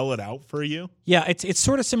spell it out for you. Yeah, it's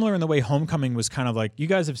sort of similar in the way Homecoming was kind of like, you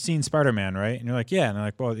guys have seen Spider-Man, right? And you're like, yeah, and they're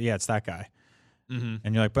like, well, yeah, it's that guy. Mm-hmm.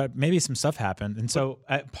 And you're like, but maybe some stuff happened. And so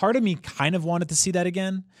part of me kind of wanted to see that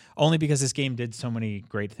again, only because this game did so many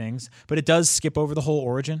great things. But it does skip over the whole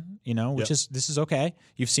origin, which is, this is okay.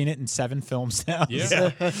 You've seen it in 7 films now.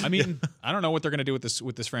 Yeah. I mean, I don't know what they're going to do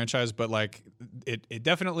with this franchise, but like it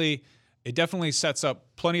definitely sets up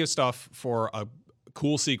plenty of stuff for a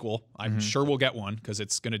cool sequel. I'm sure we'll get one because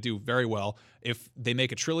it's going to do very well. If they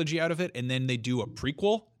make a trilogy out of it and then they do a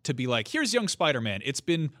prequel to be like, here's young Spider-Man. It's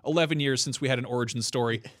been 11 years since we had an origin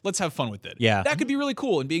story. Let's have fun with it. Yeah. That could be really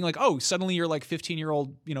cool. And being like, oh, suddenly you're like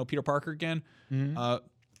 15-year-old, Peter Parker again. I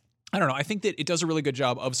don't know. I think that it does a really good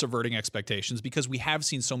job of subverting expectations because we have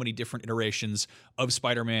seen so many different iterations of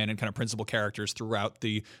Spider-Man and kind of principal characters throughout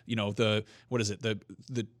the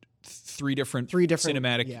 3 different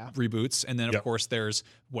cinematic reboots, and then of course there's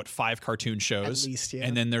 5 cartoon shows, at least,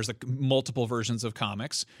 and then there's like multiple versions of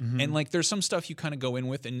comics, and like there's some stuff you kind of go in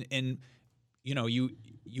with, and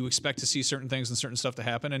you expect to see certain things and certain stuff to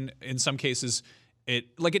happen, and in some cases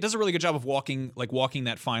it does a really good job of walking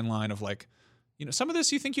that fine line of like, some of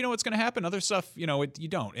this you think what's going to happen, other stuff you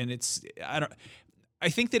don't, and I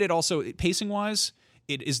think that it also, pacing wise,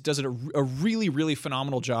 does a really, really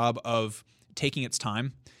phenomenal job of taking its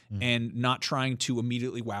time and not trying to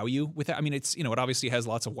immediately wow you with that. I mean, it's, it obviously has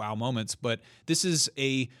lots of wow moments, but this is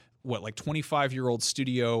a 25-year-old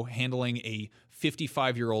studio handling a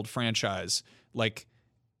 55-year-old franchise. Like,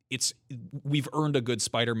 we've earned a good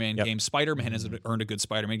Spider-Man game. Spider-Man has earned a good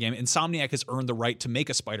Spider-Man game. Insomniac has earned the right to make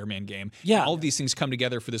a Spider-Man game. Yeah. And all of these things come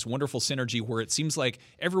together for this wonderful synergy where it seems like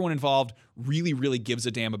everyone involved really, really gives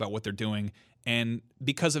a damn about what they're doing. And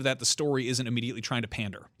because of that, the story isn't immediately trying to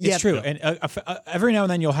pander. It's true. And every now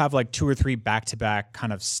and then you'll have like 2 or 3 back-to-back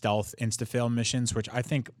kind of stealth insta-fail missions, which I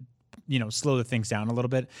think, slow the things down a little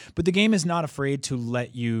bit. But the game is not afraid to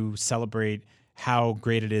let you celebrate how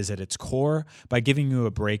great it is at its core by giving you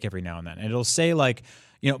a break every now and then. And it'll say like,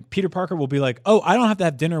 Peter Parker will be like, oh, I don't have to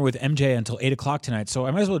have dinner with MJ until 8 o'clock tonight, so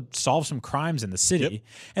I might as well solve some crimes in the city. Yep.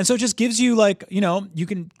 And so it just gives you like, you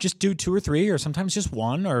can just do 2 or 3 or sometimes just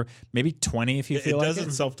 1 or maybe 20 if you feel like it. It does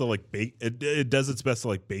itself to like bake. It does its best to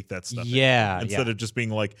like bake that stuff in. Instead of just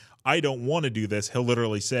being like, I don't want to do this, he'll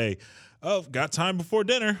literally say, oh, got time before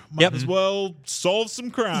dinner. Might as well solve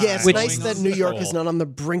some crime. Yeah, it's nice that New York is not on the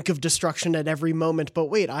brink of destruction at every moment, but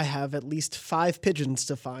wait, I have at least 5 pigeons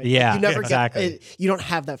to find. Yeah, you never exactly. You don't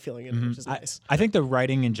have that feeling in it, which is nice. I think the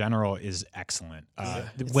writing in general is excellent.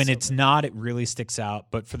 When it's not, it really sticks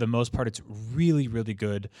out, but for the most part, it's really, really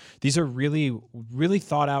good. These are really, really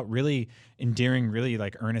thought out, really endearing, really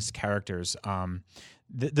like earnest characters.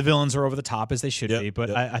 The villains are over the top as they should be, but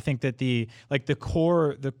I think that the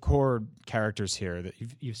core characters here that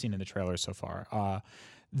you've seen in the trailer so far,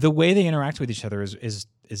 the way they interact with each other is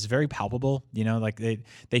very palpable. Like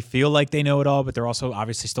they feel like they know it all, but they're also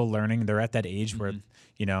obviously still learning. They're at that age where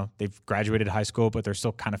they've graduated high school, but they're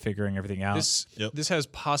still kind of figuring everything out. This has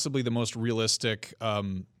possibly the most realistic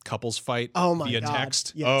couples fight via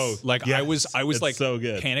text. Yes. Oh, like yes. I was like so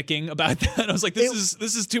good. Panicking about that. I was like, this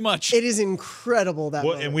is too much. It is incredible that.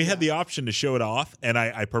 Well, and we had the option to show it off, and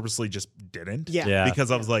I purposely just didn't. Yeah. Because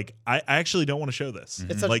I was like, I actually don't want to show this.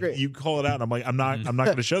 It's such great. You call it out, and I'm like, I'm not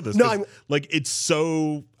going to show this. No, it's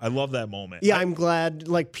so. I love that moment. Yeah, I'm glad.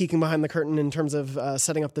 Like peeking behind the curtain in terms of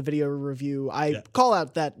setting up the video review, I call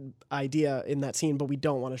out that idea in that scene, but we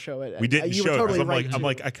don't want to show it. We didn't show totally it. Right I'm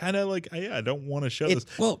like, I kind of like, I don't want to show this.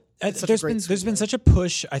 Well, there's been such a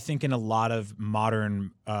push, I think, in a lot of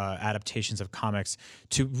modern adaptations of comics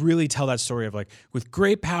to really tell that story of like, with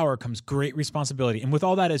great power comes great responsibility, and with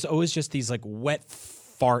all that is always just these like wet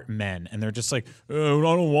fart men, and they're just like, oh,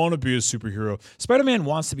 I don't want to be a superhero. Spider-Man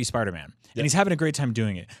wants to be Spider-Man, and he's having a great time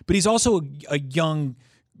doing it, but he's also a young,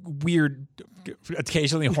 weird,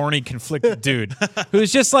 occasionally horny, conflicted dude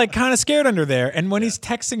who's just like kind of scared under there. And when he's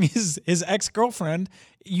texting his ex-girlfriend,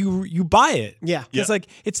 you buy it. Yeah. It's like,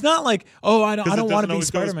 it's not like, oh, I don't want to be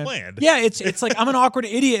Spider-Man. Yeah, it's like, I'm an awkward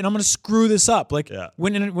idiot and I'm going to screw this up. Like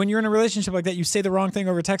when you're in a relationship like that, you say the wrong thing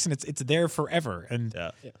over text and it's there forever. And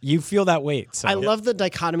you feel that weight. So. I love the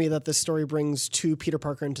dichotomy that this story brings to Peter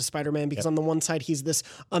Parker and to Spider-Man, because on the one side, he's this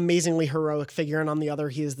amazingly heroic figure, and on the other,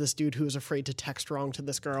 he is this dude who is afraid to text wrong to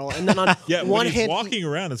this girl. And then on one when he's hand, walking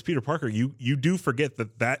around as Peter Parker, you do forget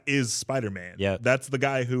that is Spider-Man. Yeah. That's the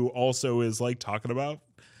guy who also is like talking about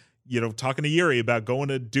talking to Yuri about going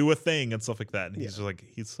to do a thing and stuff like that. And he's just like,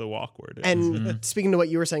 he's so awkward. And speaking to what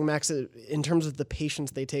you were saying, Max, in terms of the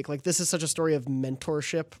patience they take, like this is such a story of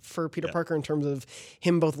mentorship for Peter Parker in terms of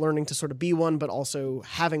him both learning to sort of be one, but also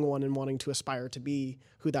having one and wanting to aspire to be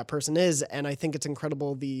who that person is. And I think it's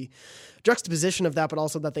incredible the juxtaposition of that, but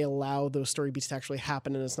also that they allow those story beats to actually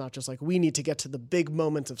happen. And it's not just like, we need to get to the big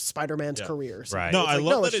moment of Spider-Man's career. So right. No, I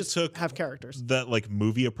love that it took have characters. That like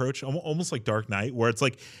movie approach, almost like Dark Knight, where it's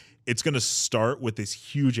like, it's going to start with this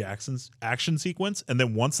huge action sequence. And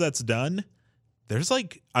then once that's done, there's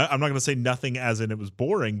like, I'm not going to say nothing as in it was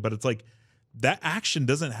boring, but it's like that action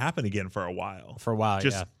doesn't happen again for a while.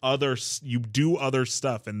 Just you do other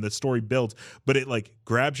stuff and the story builds, but it like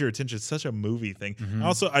grabs your attention. It's such a movie thing.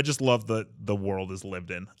 Also, I just love that the world is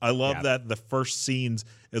lived in. I love that the first scenes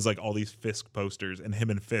is like all these Fisk posters and him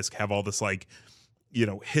and Fisk have all this like,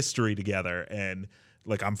 history together and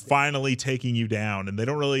like, I'm finally taking you down. And they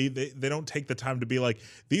don't really, they don't take the time to be like,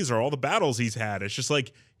 these are all the battles he's had. It's just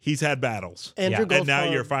like, he's had battles. And now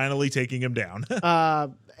you're finally taking him down.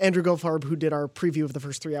 Andrew Goldfarb, who did our preview of the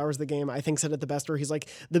first 3 hours of the game, I think said it the best, where he's like,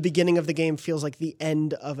 the beginning of the game feels like the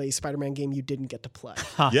end of a Spider-Man game you didn't get to play.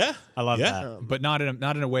 Yeah. I love that. But not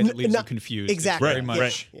in a way that leaves you confused. Exactly. It's very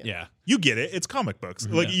much, You get it. It's comic books.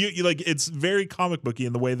 Like you like it's very comic booky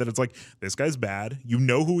in the way that it's like, this guy's bad. You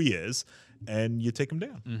know who he is, and you take him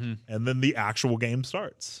down. And then the actual game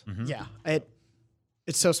starts. Yeah.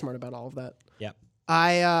 It's so smart about all of that. Yep.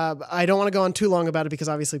 I don't want to go on too long about it because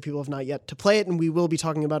obviously people have not yet to play it, and we will be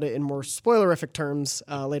talking about it in more spoilerific terms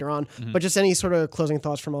later on. But just any sort of closing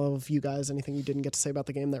thoughts from all of you guys, anything you didn't get to say about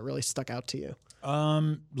the game that really stuck out to you?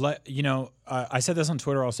 I said this on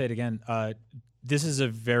Twitter, I'll say it again. This is a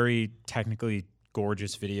very technically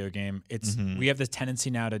gorgeous video game. It's we have this tendency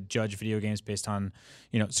now to judge video games based on,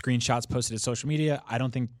 screenshots posted to social media. I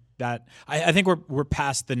don't think that I think we're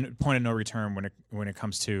past the point of no return when it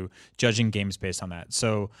comes to judging games based on that.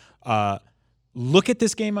 So look at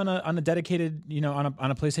this game on a dedicated, on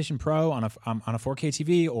a PlayStation Pro, on a 4K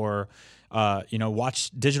TV, or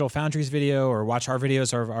watch Digital Foundry's video, or watch our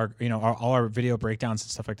videos, or all our video breakdowns and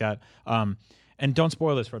stuff like that. And don't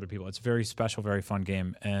spoil this for other people. It's a very special, very fun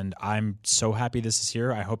game, and I'm so happy this is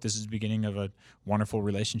here. I hope this is the beginning of a wonderful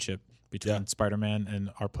relationship between Spider-Man and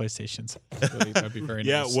our PlayStations. That'd be very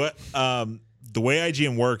nice. What the way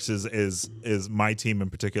IGN works is my team in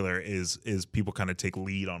particular is people kind of take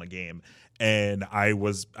lead on a game, and I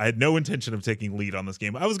had no intention of taking lead on this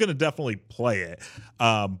game. I was going to definitely play it,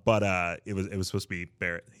 but it was supposed to be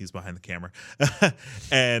Barrett. He's behind the camera,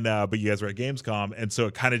 and but you guys were at Gamescom, and so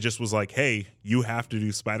it kind of just was like, hey, you have to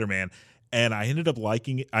do Spider-Man, and I ended up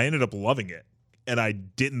liking it. I ended up loving it, and I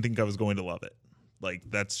didn't think I was going to love it. Like,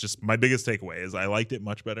 that's just my biggest takeaway is I liked it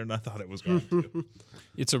much better than I thought it was going to.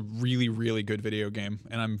 It's a really, really good video game,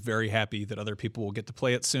 and I'm very happy that other people will get to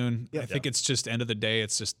play it soon. I think it's just, end of the day,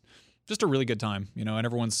 it's just a really good time, and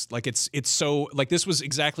everyone's like, it's so, like, this was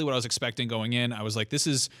exactly what I was expecting going in. I was like,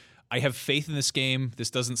 I have faith in this game.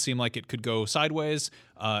 This doesn't seem like it could go sideways.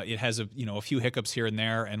 It has a few hiccups here and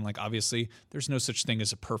there, and like obviously there's no such thing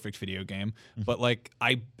as a perfect video game, but like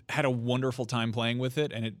I had a wonderful time playing with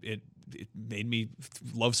it, and it made me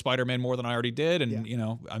love Spider-Man more than I already did, and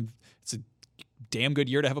it's a damn good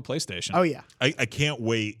year to have a PlayStation. Oh yeah, I can't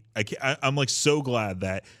wait. I'm like so glad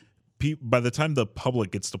that by the time the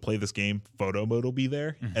public gets to play this game, photo mode will be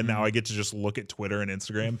there, and now I get to just look at Twitter and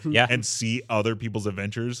Instagram and see other people's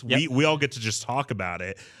adventures. We all get to just talk about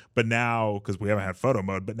it, but now, because we haven't had photo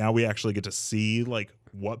mode, but now we actually get to see like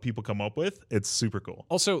what people come up with. It's super cool.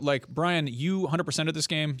 Also, like, Brian, you 100%ed this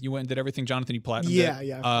game. You went and did everything. Jonathan, you platinumed it.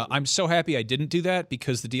 Yeah. I'm so happy I didn't do that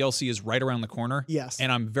because the DLC is right around the corner. Yes.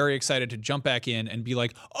 And I'm very excited to jump back in and be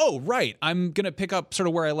like, oh, right, I'm going to pick up sort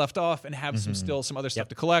of where I left off and have some other stuff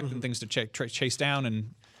to collect and things to chase down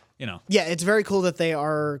and, Yeah, it's very cool that they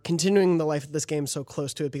are continuing the life of this game so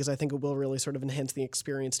close to it, because I think it will really sort of enhance the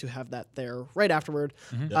experience to have that there right afterward.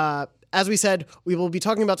 As we said, we will be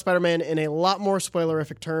talking about Spider-Man in a lot more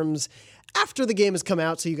spoilerific terms after the game has come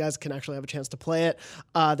out, so you guys can actually have a chance to play it.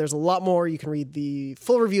 There's a lot more. You can read the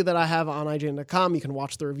full review that I have on IGN.com. You can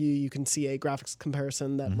watch the review. You can see a graphics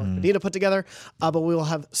comparison that Mark Medina put together. But we will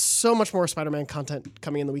have so much more Spider-Man content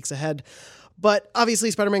coming in the weeks ahead. But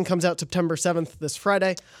obviously, Spider-Man comes out September 7th, this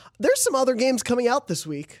Friday. There's some other games coming out this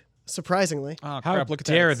week, surprisingly. Oh, How crap, look at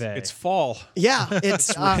dare that. they? It's fall. Yeah,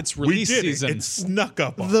 it's It's release season. It snuck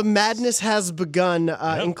up on the us. madness has begun,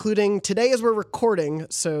 including today as we're recording,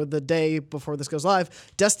 so the day before this goes live,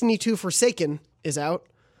 Destiny 2 Forsaken is out.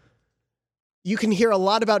 You can hear a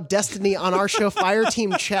lot about Destiny on our show,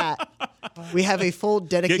 Fireteam Chat. We have a full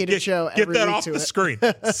dedicated show every week Get that off to the it. screen.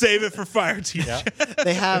 Save it for Fireteam Chat.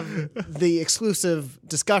 They have the exclusive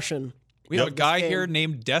discussion. We have a guy game. here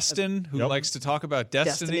named Destin who likes to talk about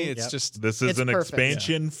Destiny. It's just This is It's an perfect.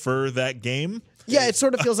 expansion for that game. Yeah, it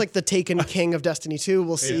sort of feels like the Taken King of Destiny 2.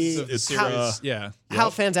 We'll see how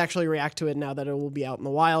fans actually react to it now that it will be out in the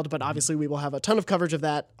wild. But obviously, we will have a ton of coverage of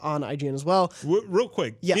that on IGN as well. Real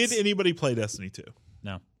quick, Yes. did anybody play Destiny 2?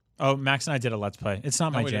 No. Oh, Max and I did a Let's Play. It's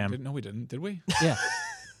not my jam. No, we didn't. Did we? Yeah.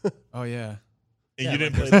 Oh, yeah. And you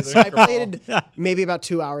didn't play this? I played maybe about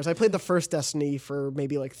 2 hours. I played the first Destiny for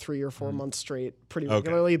maybe like 3 or 4 months straight pretty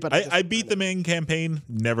regularly. But I beat the main campaign,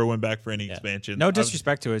 never went back for any expansion. No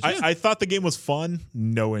disrespect to it. It's I thought the game was fun.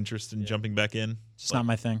 No interest in jumping back in. just not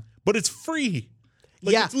my thing. But it's free.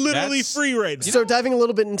 Like, Yeah. it's literally That's- free right now. So diving a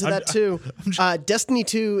little bit into that too, Destiny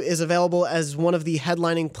 2 is available as one of the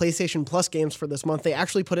headlining PlayStation Plus games for this month. They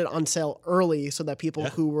actually put it on sale early so that people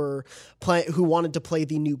who were who wanted to play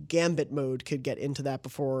the new Gambit mode could get into that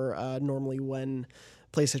before normally when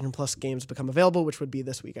PlayStation Plus games become available, which would be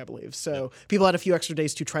this week, I believe. So people had a few extra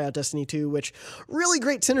days to try out Destiny 2, which really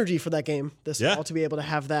great synergy for that game this fall to be able to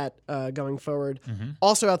have that going forward.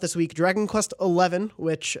 Also out this week, Dragon Quest XI,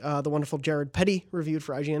 which the wonderful Jared Petty reviewed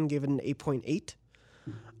for IGN, gave it an 8.8.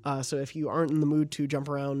 So if you aren't in the mood to jump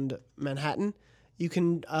around Manhattan, you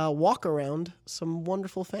can walk around some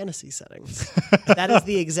wonderful fantasy settings. That is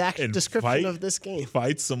the exact And description of this game.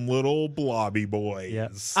 Fight some little blobby boys.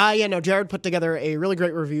 Jared put together a really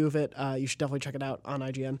great review of it. You should definitely check it out on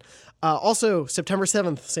IGN. Also, September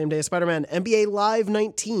 7th, same day as Spider-Man, NBA Live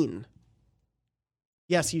 19.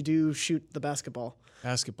 Yes, you do shoot the basketball.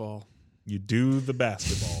 Basketball. You do the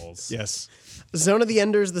basketballs. Yes. Zone of the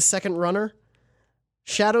Enders, the second runner.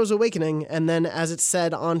 Shadows Awakening, and then as it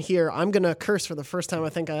said on here, I'm going to curse for the first time I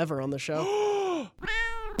think I ever on the show.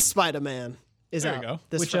 Spider-Man is There you out. go.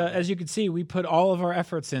 This Which, Friday. as you can see, we put all of our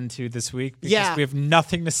efforts into this week because we have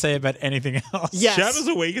nothing to say about anything else. Yes. Shadows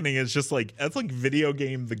Awakening is just like, that's like video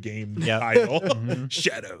game, the game Yep. title.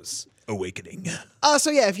 Shadows Awakening. So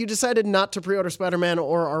yeah, if you decided not to pre-order Spider-Man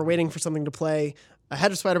or are waiting for something to play ahead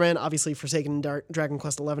of Spider-Man, obviously Forsaken, Dragon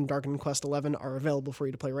Quest XI, Dark Quest XI are available for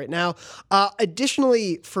you to play right now.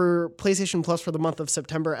 Additionally, for PlayStation Plus for the month of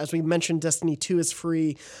September, as we mentioned, Destiny 2 is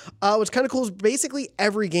free. What's kind of cool is basically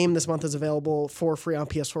every game this month is available for free on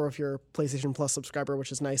PS4 if you're a PlayStation Plus subscriber,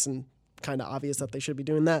 which is nice and kind of obvious that they should be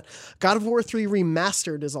doing that. God of War 3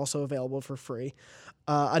 Remastered is also available for free.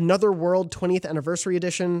 Another World 20th Anniversary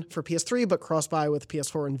Edition for PS3, but cross-buy with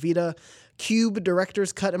PS4 and Vita. Cube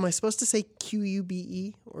Director's Cut. Am I supposed to say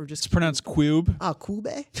Q-U-B-E or just It's pronounced Cube. Cube?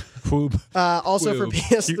 Poop. Also for Cube.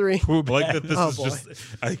 PS3. Like that this Oh, is boy.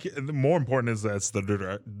 just more important is that's the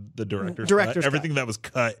director's Director's cut. Everything that was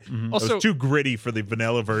cut Also- was too gritty for the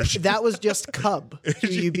vanilla version. That was just Cub.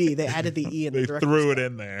 Q-U-B. They added the E in the They director's threw cut. it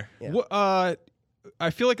in there.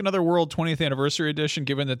 I feel like another World 20th Anniversary Edition,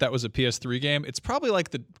 given that was a PS3 game, it's probably like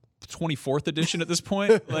the 24th edition at this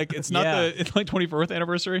point. Like it's not it's like 24th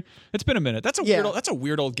anniversary. It's been a minute. That's a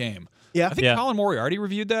weird old game. Yeah. I think Colin Moriarty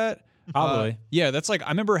reviewed that. Probably. Yeah, that's like I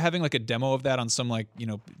remember having like a demo of that on some like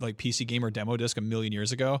PC Gamer demo disc a million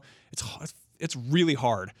years ago. It's really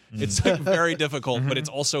hard. It's like very difficult, but it's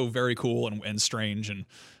also very cool and strange and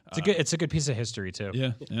It's a good piece of history too.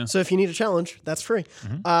 yeah. So if you need a challenge, that's free.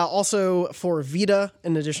 Also for Vita,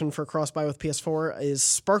 in addition for cross-buy with PS4, is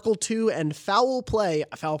Sparkle 2 and Foul Play.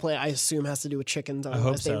 Foul Play, I assume, has to do with chickens. I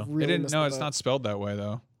hope so. They didn't. No, it's not spelled that way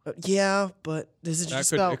though. Yeah, but is it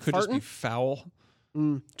just about it could just be farting? foul.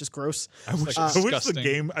 Just gross. I wish disgusting. the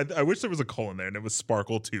game. I wish there was a colon there, and it was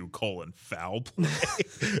Sparkle 2 : Foul Play.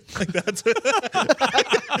 Like that's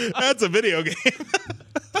a video game.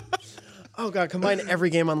 Oh god, combine every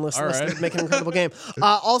game on this list right. and make an incredible game.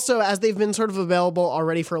 Also, as they've been sort of available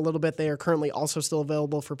already for a little bit, they are currently also still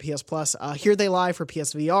available for PS Plus. Here They Lie for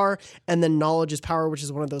PSVR, and then Knowledge is Power, which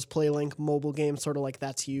is one of those PlayLink mobile games, sort of like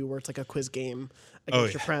That's You, where it's like a quiz game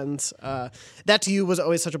against your friends. That To You was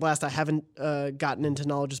always such a blast. I haven't gotten into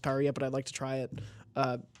Knowledge is Power yet, but I'd like to try it.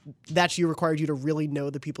 That To You required you to really know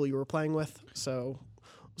the people you were playing with, so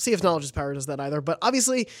see if Knowledge is Power does that either. But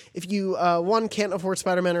obviously, if you, can't afford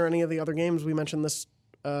Spider-Man or any of the other games we mentioned this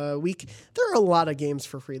week, there are a lot of games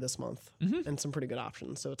for free this month and some pretty good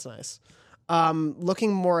options, so it's nice.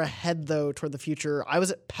 Looking more ahead, though, toward the future, I was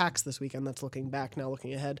at PAX this weekend. That's looking back, now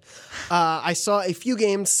looking ahead. I saw a few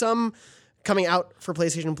games, some coming out for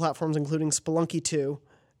PlayStation platforms, including Spelunky 2,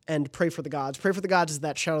 and Pray for the Gods. Pray for the Gods is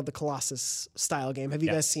that Shadow of the Colossus style game. Have you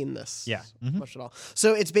guys seen this? Yeah. Much at all.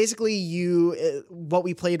 So it's basically what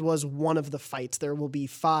we played was one of the fights. There will be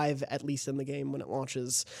 5 at least in the game when it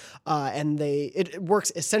launches. And it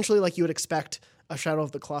works essentially like you would expect a Shadow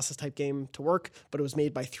of the Colossus type game to work, but it was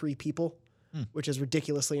made by 3 people. Which is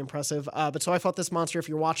ridiculously impressive. But so I fought this monster. If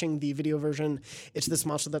you're watching the video version, it's this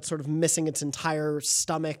monster that's sort of missing its entire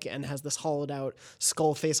stomach and has this hollowed out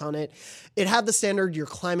skull face on it. It had the standard, you're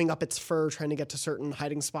climbing up its fur, trying to get to certain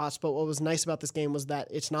hiding spots. But what was nice about this game was that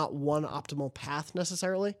it's not one optimal path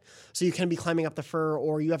necessarily. So you can be climbing up the fur,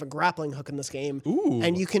 or you have a grappling hook in this game.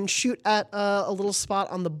 And you can shoot at a little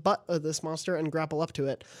spot on the butt of this monster and grapple up to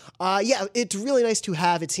it. It's really nice to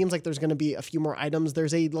have. It seems like there's going to be a few more items.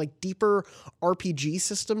 There's a deeper RPG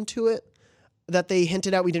system to it that they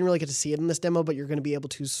hinted at. We didn't really get to see it in this demo, but you're going to be able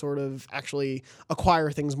to sort of actually acquire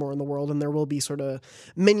things more in the world, and there will be sort of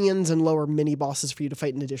minions and lower mini bosses for you to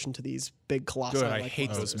fight in addition to these big colossi. Good, I hate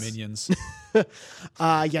those minions.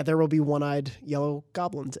 There will be one-eyed yellow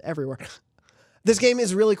goblins everywhere. This game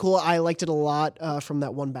is really cool. I liked it a lot from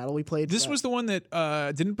that one battle we played. This was the one that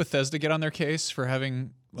didn't Bethesda get on their case for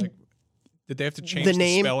having did they have to change the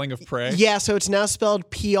the spelling of Prey? Yeah, so it's now spelled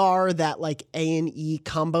PR, that A and E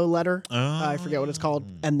combo letter. I forget what it's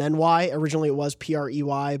called. And then Y. Originally it was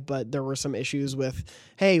PREY, but there were some issues with,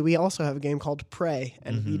 hey, we also have a game called Prey,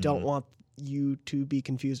 and we don't want you to be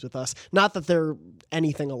confused with us. Not that they're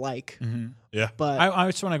anything alike. Yeah. But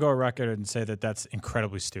I just want to go on record and say that that's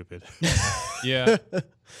incredibly stupid. Yeah.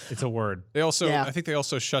 It's a word. They also, Yeah. I think they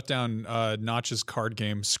also shut down Notch's card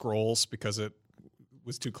game Scrolls because it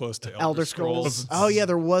was too close to Elder Scrolls. Oh yeah,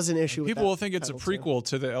 there was an issue. People with will think it's a prequel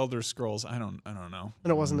to the Elder Scrolls. I don't know.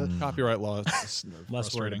 And it wasn't a Copyright law is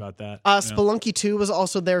Less worried frustrating. about that. Spelunky 2 was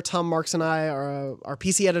also there. Tom Marks and I are our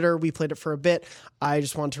PC editor. We played it for a bit. I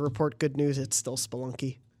just wanted to report good news. It's still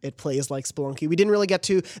Spelunky. It plays like Spelunky. We didn't really get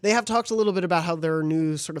to. They have talked a little bit about how there are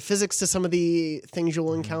new sort of physics to some of the things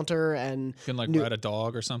you'll encounter, and You can ride a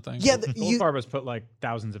dog or something. yeah, Goldfarb has put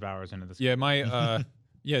thousands of hours into this. Yeah, my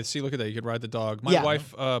see, look at that. You could ride the dog. My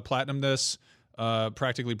wife platinumed this.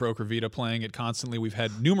 Practically broke her Vita playing it constantly. We've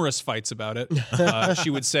had numerous fights about it.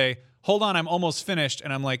 She would say, "Hold on, I'm almost finished,"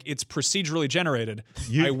 and I'm like, "It's procedurally generated.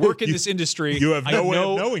 I work in this industry. You have no way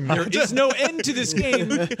of knowing there that." is no end to this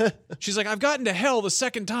game." She's like, "I've gotten to hell the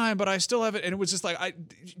second time, but I still have it." And it was just like,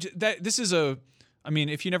 this is a. I mean,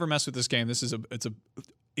 if you never mess with this game, it's a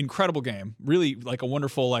incredible game. Really, a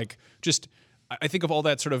wonderful just. I think of all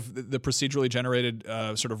that sort of the procedurally generated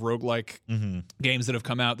sort of roguelike games that have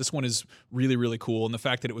come out. This one is really, really cool. And the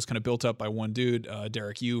fact that it was kind of built up by one dude,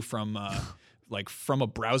 Derek Yu, from a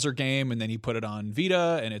browser game, and then he put it on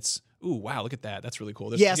Vita, and it's, ooh, wow, look at that. That's really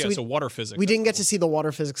cool. So water physics. We didn't get to see the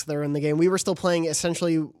water physics there in the game. We were still playing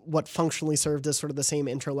essentially what functionally served as sort of the same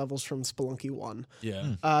intro levels from Spelunky 1.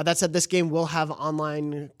 Yeah. That said, this game will have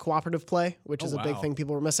online cooperative play, which is a big thing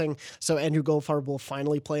people were missing. So Andrew Goldfarb will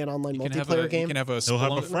finally play an online multiplayer game. You can have He'll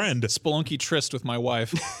have a friend. Spelunky tryst with my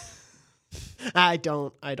wife. I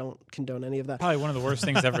don't condone any of that. Probably one of the worst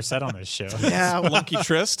things ever said on this show. Yeah, Spelunky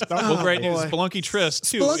tryst. Well, great news. boy. Spelunky tryst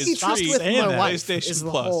 2 Spelunky is Tryst free with on my wife PlayStation is the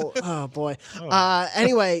Plus. whole. Oh boy.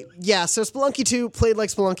 Anyway, yeah. So Spelunky 2 played like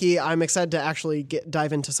Spelunky. I'm excited to actually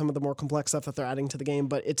dive into some of the more complex stuff that they're adding to the game.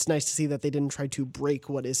 But it's nice to see that they didn't try to break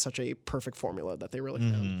what is such a perfect formula that they really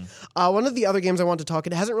found. One of the other games I want to talk.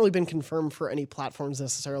 It hasn't really been confirmed for any platforms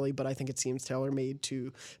necessarily, but I think it seems tailor made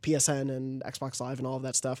to PSN and Xbox Live and all of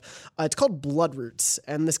that stuff. It's called Bloodroots.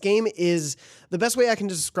 And this game is, the best way I can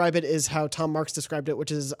describe it is how Tom Marks described it,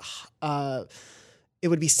 which is it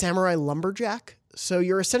would be Samurai Lumberjack. So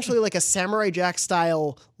you're essentially like a Samurai Jack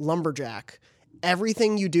style lumberjack.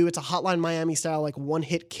 Everything you do, it's a Hotline Miami style,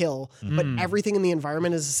 one-hit kill, but everything in the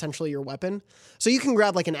environment is essentially your weapon. So you can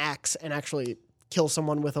grab an axe and actually kill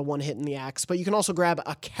someone with a one hit in the axe, but you can also grab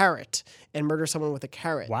a carrot and murder someone with a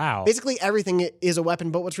carrot. Wow. Basically everything is a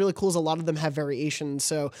weapon, but what's really cool is a lot of them have variations.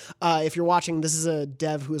 So if you're watching, this is a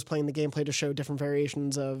dev who is playing the gameplay to show different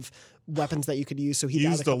variations of weapons that you could use. So he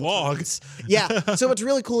used a log. Yeah. So what's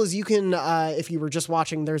really cool is you can, if you were just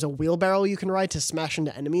watching, there's a wheelbarrow you can ride to smash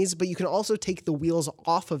into enemies, but you can also take the wheels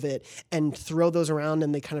off of it and throw those around,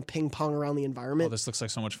 and they kind of ping pong around the environment. Oh, this looks like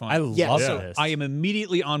so much fun. I love So this. I am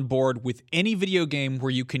immediately on board with any video game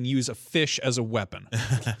where you can use a fish as a weapon,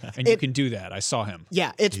 and you can do that. I saw him.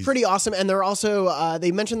 Yeah, it's pretty awesome. And they're also,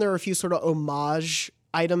 they mentioned there are a few sort of homage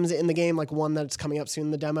items in the game. Like one that's coming up soon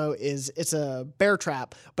in the demo it's a bear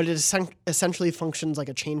trap, but it essentially functions like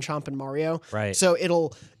a chain chomp in Mario. Right. So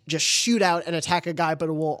it'll just shoot out and attack a guy, but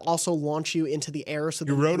it will also launch you into the air. So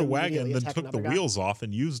you rode a wagon, then took the wheels off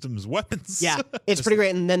and used them as weapons. Yeah, it's pretty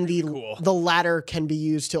great. And then the ladder can be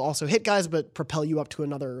used to also hit guys, but propel you up to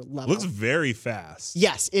another level. Looks very fast.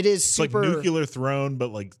 Yes, it is super. It's like Nuclear Throne,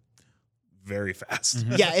 but like very fast.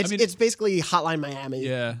 Mm-hmm. Yeah, it's basically Hotline Miami,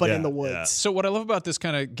 but in the woods. Yeah. So what I love about this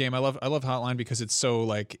kind of game, I love Hotline because it's so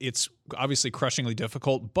like it's obviously crushingly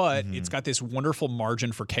difficult, but it's got this wonderful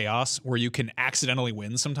margin for chaos where you can accidentally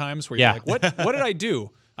win sometimes. Where you're like, what did I do?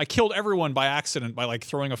 I killed everyone by accident by like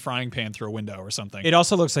throwing a frying pan through a window or something. It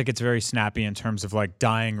also looks like it's very snappy in terms of like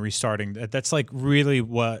dying, restarting. That's like really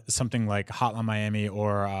what something like Hotline Miami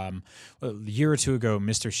or a year or two ago,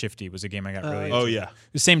 Mr. Shifty was a game I got really into. Oh yeah,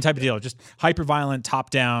 the same type of deal, just hyper violent, top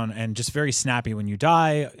down, and just very snappy. When you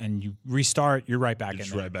die and you restart, you're right back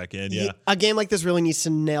in. Right back in. Yeah, a game like this really needs to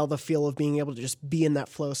nail the feel of being able to just be in that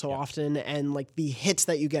flow so often, and like the hits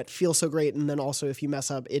that you get feel so great, and then also if you mess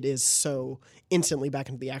up, it is so instantly back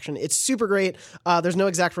into the action. It's super great. There's no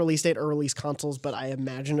exact release date or release consoles, but I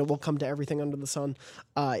imagine it will come to everything under the sun.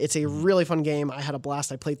 It's a really fun game. I had a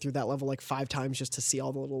blast. I played through that level like 5 times just to see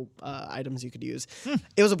all the little items you could use.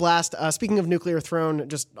 It was a blast. Speaking of Nuclear Throne,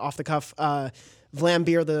 just off the cuff,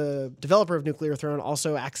 Vlambeer, the developer of Nuclear Throne,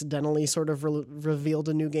 also accidentally sort of revealed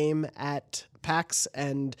a new game at PAX,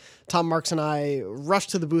 and Tom Marks and I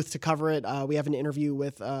rushed to the booth to cover it. We have an interview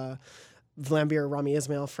with Vlambeer Rami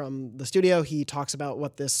Ismail from the studio. He talks about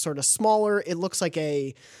what this sort of smaller, it looks like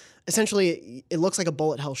a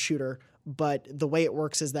bullet hell shooter, but the way it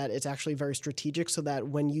works is that it's actually very strategic, so that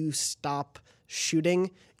when you stop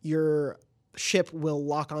shooting, your ship will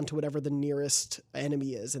lock onto whatever the nearest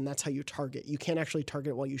enemy is, and that's how you target. You can't actually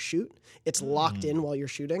target while you shoot. It's locked in while you're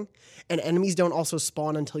shooting, and enemies don't also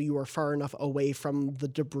spawn until you are far enough away from the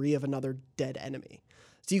debris of another dead enemy.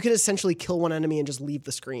 So you could essentially kill one enemy and just leave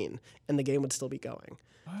the screen, and the game would still be going.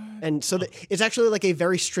 And so it's actually like a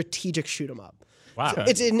very strategic shoot 'em up. Wow. So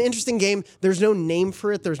it's an interesting game. There's no name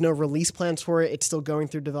for it. There's no release plans for it. It's still going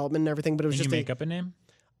through development and everything, but it was Can just you make up a name?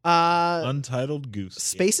 Untitled Goose.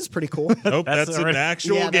 Space is pretty cool. Nope, that's an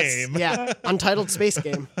actual game. Yeah, Untitled Space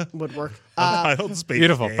game would work. Untitled Space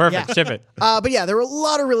Beautiful. game. Perfect. Yeah. Ship it. But yeah, there were a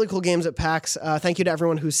lot of really cool games at PAX. Thank you to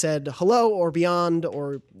everyone who said hello or beyond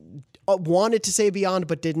or wanted to say beyond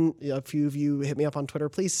but didn't. A few of you hit me up on Twitter.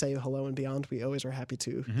 Please say hello and beyond. We always are happy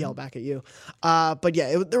to yell back at you. But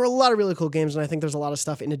yeah, there were a lot of really cool games, and I think there's a lot of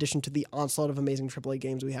stuff in addition to the onslaught of amazing AAA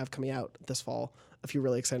games we have coming out this fall. A few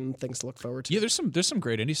really exciting things to look forward to. Yeah, there's some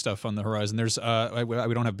great indie stuff on the horizon. There's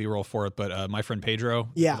we don't have B-roll for it, but My Friend Pedro,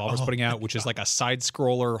 Devolver's putting out, which is like a side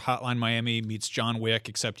scroller Hotline Miami meets John Wick,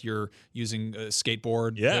 except you're using a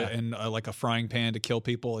skateboard and like a frying pan to kill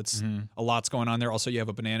people. It's a lot's going on there. Also, you have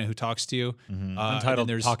a banana who talks to you. Untitled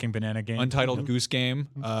Talking Banana Game. Untitled Goose Game,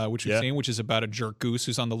 which we've seen, which is about a jerk goose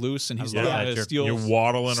who's on the loose and he's You're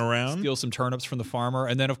waddling around. Steal some turnips from the farmer.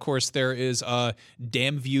 And then, of course, there is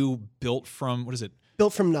Damview built from, what is it?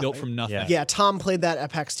 Built from nothing. Built from nothing. Yeah, Tom played that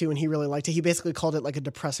at PAX too, and he really liked it. He basically called it like a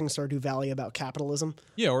depressing Stardew Valley about capitalism.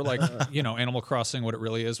 Yeah, or like, Animal Crossing, what it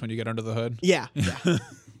really is when you get under the hood. Yeah.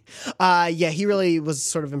 He really was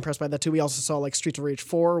sort of impressed by that too. We also saw like Streets of Rage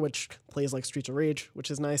 4, which plays like Streets of Rage,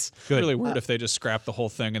 which is nice. Good. Really weird if they just scrapped the whole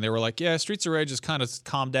thing and they were like, yeah, Streets of Rage is kind of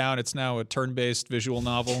calmed down. It's now a turn-based visual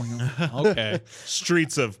novel. Okay.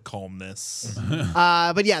 Streets of calmness.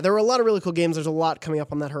 But yeah, there were a lot of really cool games. There's a lot coming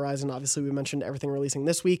up on that horizon. Obviously, we mentioned everything releasing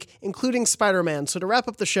this week, including Spider-Man. So to wrap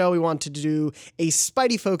up the show, we wanted to do a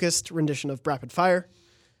Spidey-focused rendition of Rapid Fire.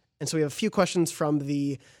 And so we have a few questions from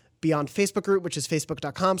the Beyond Facebook group, which is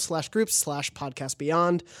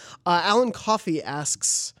facebook.com/groups/podcastbeyond. Alan Coffey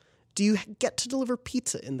asks, do you get to deliver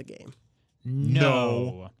pizza in the game?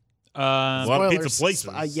 No. A lot of pizza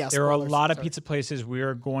places. Yes, there are a lot of pizza places. We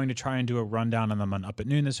are going to try and do a rundown on them on Up at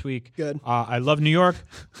Noon this week. Good. I love New York.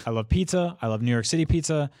 I love pizza. I love New York City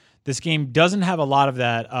pizza. This game doesn't have a lot of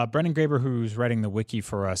that. Brendan Graber, who's writing the wiki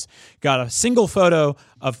for us, got a single photo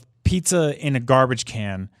of pizza in a garbage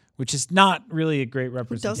can, which is not really a great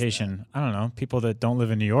representation. I don't know, people that don't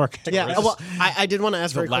live in New York. Yeah, well, I did want to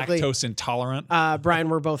ask very quickly. Lactose intolerant. Brian,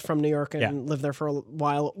 we're both from New York and lived there for a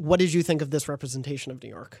while. What did you think of this representation of New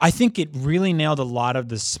York? I think it really nailed a lot of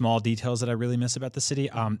the small details that I really miss about the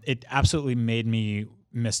city. It absolutely made me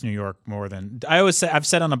miss New York more than I always say. I've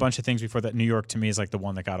said on a bunch of things before that New York to me is like the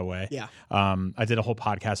one that got away. Yeah. I did a whole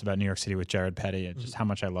podcast about New York City with Jared Petty and just how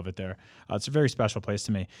much I love it there. It's a very special place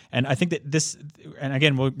to me. And I think that this, and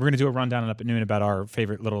again, we're going to do a rundown up at noon about our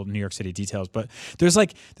favorite little New York City details, but there's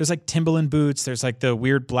like Timberland boots. There's like the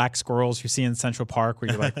weird black squirrels you see in Central Park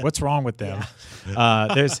where you're like, what's wrong with them?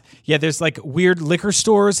 There's like weird liquor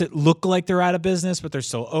stores that look like they're out of business, but they're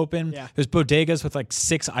still open. Yeah. There's bodegas with like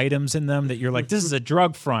 6 items in them that you're like, this is a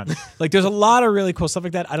drug front. Like there's a lot of really cool stuff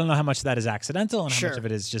like that. I don't know how much of that is accidental and how much of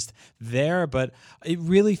it is just there, but it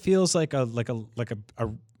really feels like a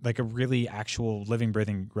really actual living,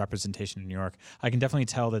 breathing representation in New York. I can definitely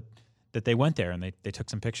tell that they went there and they took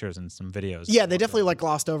some pictures and some videos. Yeah, they definitely like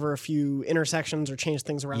glossed over a few intersections or changed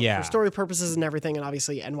things around for story purposes and everything. And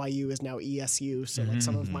obviously NYU is now ESU, so like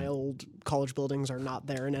some of my old college buildings are not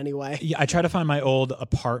there in any way. Yeah, I tried to find my old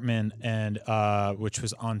apartment and which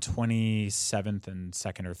was on 27th and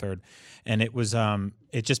 2nd or 3rd, and it was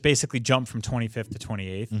it just basically jumped from 25th to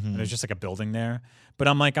 28th. And there's just like a building there. But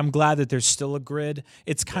I'm glad that there's still a grid.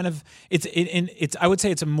 It's kind of it's I would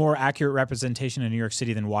say it's a more accurate representation of New York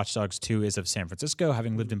City than Watch Dogs 2 is of San Francisco,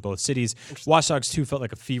 having lived in both cities. Watch Dogs 2 felt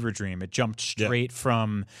like a fever dream. It jumped straight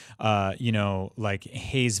from like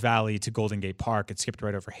Hayes Valley to Golden Gate Park. It skipped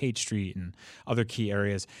right over Haight Street and other key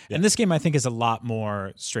areas. Yeah. And this game I think is a lot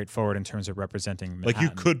more straightforward in terms of representing Manhattan. Like you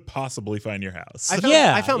could possibly find your house.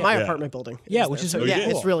 I found my apartment building. Yeah, which is really cool.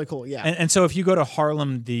 It's really cool. Yeah. And so if you go to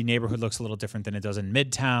Harlem, the neighborhood looks a little different than it does in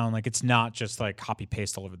Midtown. Like it's not just like copy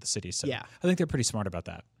paste all over the city. So I think they're pretty smart about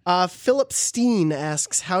that. Philip Steen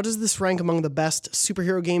asks, how does this rank among the best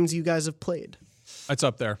superhero games you guys have played? It's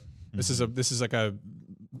up there. This is like a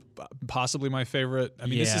possibly my favorite. I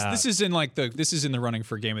mean, this is in the running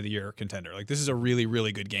for Game of the Year contender. Like this is a really,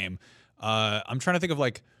 really good game. I'm trying to think of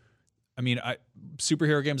like,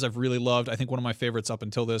 superhero games I've really loved. I think one of my favorites up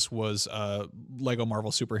until this was Lego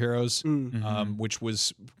Marvel Superheroes, which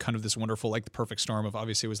was kind of this wonderful, like the perfect storm of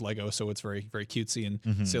obviously it was Lego, so it's very, very cutesy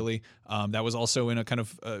and silly. That was also in a kind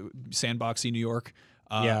of sandboxy New York.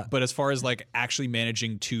 But as far as like actually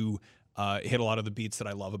managing to hit a lot of the beats that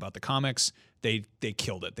I love about the comics, they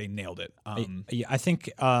killed it. They nailed it. I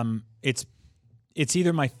think it's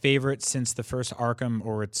either my favorite since the first Arkham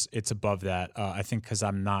or it's above that. I think because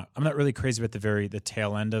I'm not really crazy about the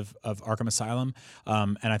tail end of Arkham Asylum,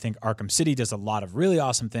 and I think Arkham City does a lot of really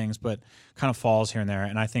awesome things, but kind of falls here and there.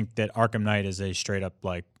 And I think that Arkham Knight is a straight up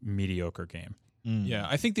like mediocre game. Yeah,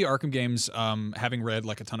 I think the Arkham games, having read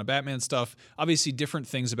like a ton of Batman stuff, obviously different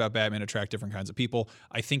things about Batman attract different kinds of people.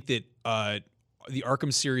 I think that the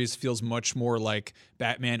Arkham series feels much more like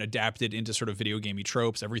Batman adapted into sort of video gamey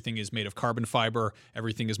tropes. Everything is made of carbon fiber.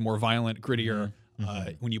 Everything is more violent, grittier.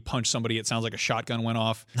 When you punch somebody, it sounds like a shotgun went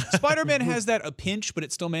off. Spider-Man has that a pinch, but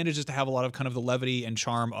it still manages to have a lot of kind of the levity and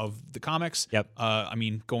charm of the comics. Yep. I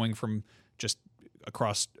mean, going from just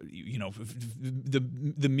across,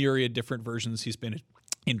 the myriad different versions he's been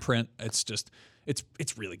in print, it's just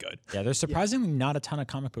it's really good. Yeah, there's surprisingly not a ton of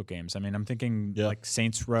comic book games. I mean, I'm thinking like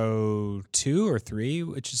Saints Row 2 or 3,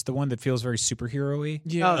 which is the one that feels very superhero-y.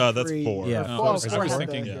 Yeah, that's 4. Yeah, I was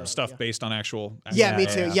thinking stuff based on actual. Yeah, me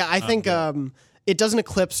too. Yeah, I think it doesn't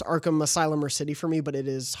eclipse Arkham Asylum or City for me, but it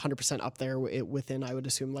is 100% up there within, I would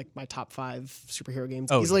assume, like my top 5 superhero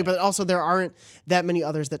games easily. Yeah. But also, there aren't that many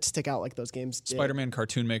others that stick out like those games did. Spider-Man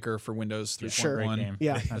Cartoon Maker for Windows 3.1. Sure.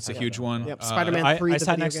 Yeah, that's a huge one. Yep. Spider-Man 3.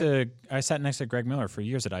 I sat next to Greg Miller for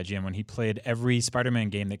years at IGN when he played every Spider-Man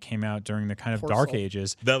game that came out during the kind of dark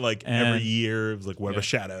ages. That every year, it was like Web of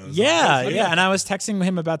Shadows. Yeah. And I was texting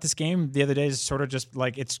him about this game the other day, sort of just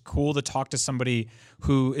like it's cool to talk to somebody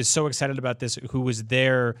who is so excited about this, who was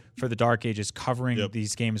there for the dark ages covering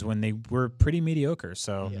these games when they were pretty mediocre.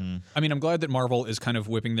 So I mean, I'm glad that Marvel is kind of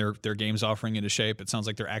whipping their games offering into shape. It sounds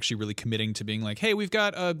like they're actually really committing to being like, hey, we've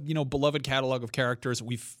got a beloved catalog of characters.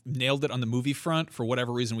 We've nailed it on the movie front. For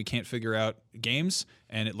whatever reason, we can't figure out games,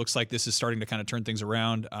 and it looks like this is starting to kind of turn things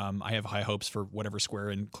around. I have high hopes for whatever Square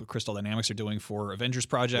and Crystal Dynamics are doing for Avengers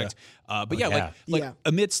Project.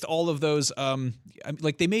 Amidst all of those,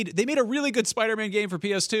 they made a really good Spider-Man game for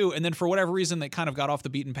PS2, and then for whatever reason they kind of got off the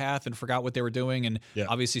beaten path and forgot what they were doing. And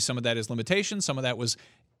obviously some of that is limitation. Some of that was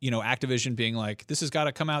Activision being like, this has got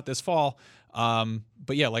to come out this fall.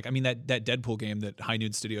 But yeah, that Deadpool game that High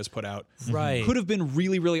Noon Studios put out could have been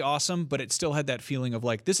really, really awesome, but it still had that feeling of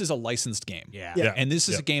like, this is a licensed game. Yeah. And this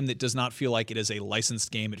is a game that does not feel like it is a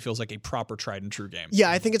licensed game. It feels like a proper tried and true game.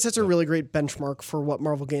 Yeah, I think it sets a really great benchmark for what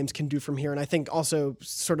Marvel games can do from here. And I think also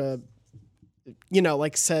sort of,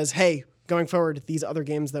 says, hey, going forward, these other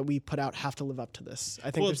games that we put out have to live up to this.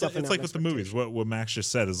 I think it's like with the movies. What Max just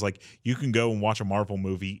said is like, you can go and watch a Marvel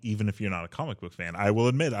movie even if you're not a comic book fan. I will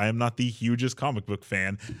admit I am not the hugest comic book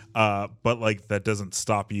fan, but like that doesn't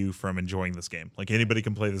stop you from enjoying this game. Like anybody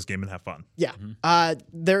can play this game and have fun. Yeah.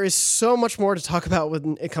 There is so much more to talk about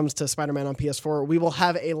when it comes to Spider-Man on PS4. We will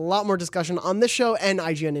have a lot more discussion on this show and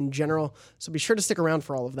IGN in general, so be sure to stick around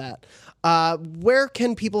for all of that. Where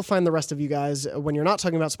can people find the rest of you guys when you're not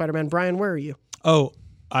talking about Spider-Man? Brian, where are you? Oh,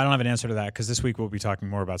 I don't have an answer to that because this week we'll be talking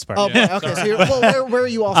more about Spider-Man. Oh, okay. So where are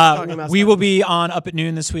you also talking about? We will be on Up at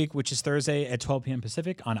Noon this week, which is Thursday at 12 p.m.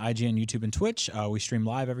 Pacific on IGN, YouTube, and Twitch. We stream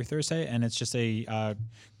live every Thursday, and it's just a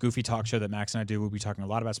goofy talk show that Max and I do. We'll be talking a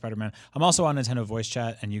lot about Spider-Man. I'm also on Nintendo Voice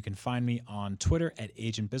Chat, and you can find me on Twitter at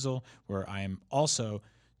Agent Bizzle, where I am also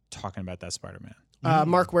talking about that Spider-Man.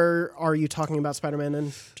 Mark, where are you talking about Spider-Man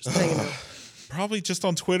and just hanging out? Probably just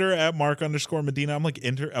on Twitter at Mark_Medina.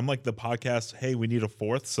 I'm like the podcast. Hey, we need a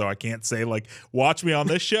fourth, so I can't say like watch me on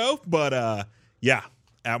this show, but yeah,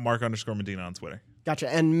 at Mark_Medina on Twitter. Gotcha.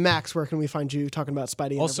 And Max, where can we find you talking about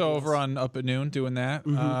Spidey? Also over on Up at Noon doing that.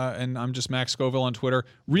 And I'm just Max Scoville on Twitter.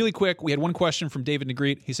 Really quick, we had one question from David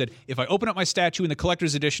Negrete. He said, if I open up my statue in the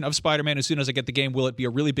collector's edition of Spider-Man as soon as I get the game, will it be a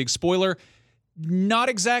really big spoiler? Not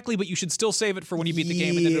exactly, but you should still save it for when you beat the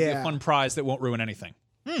game, and then it'll be a fun prize that won't ruin anything.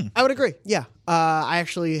 I would agree. Yeah. I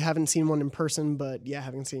actually haven't seen one in person, but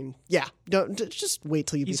don't just wait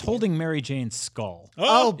till you. He's holding Mary Jane's skull.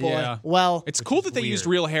 Oh boy. Yeah. Well, it's cool that they used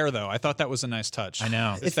real hair, though. I thought that was a nice touch. I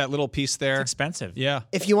know. It's that little piece there. It's expensive. Yeah.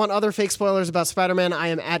 If you want other fake spoilers about Spider-Man, I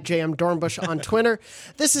am at JM Dornbush on Twitter.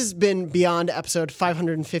 This has been Beyond episode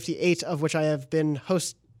 558, of which I have been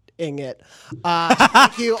hosting it.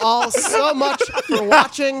 Thank you all so much for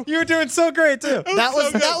watching. You were doing so great too. That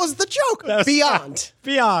was the joke.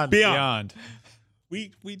 Beyond.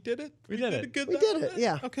 We did it. We did it. Good. We did it.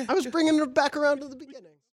 Yeah. Okay. I was bringing it back around to the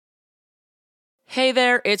beginning. Hey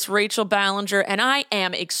there, it's Rachel Ballinger, and I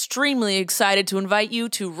am extremely excited to invite you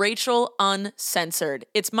to Rachel Uncensored.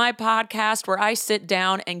 It's my podcast where I sit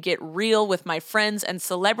down and get real with my friends and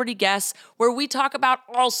celebrity guests, where we talk about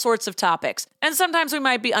all sorts of topics. And sometimes we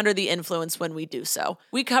might be under the influence when we do so.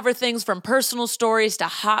 We cover things from personal stories to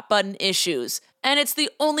hot button issues. And it's the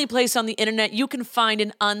only place on the internet you can find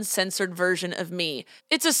an uncensored version of me.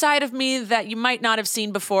 It's a side of me that you might not have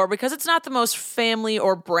seen before because it's not the most family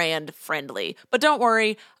or brand friendly. But don't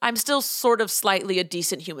worry, I'm still sort of slightly a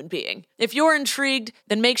decent human being. If you're intrigued,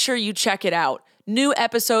 then make sure you check it out. New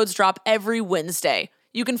episodes drop every Wednesday.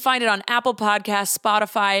 You can find it on Apple Podcasts,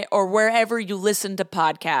 Spotify, or wherever you listen to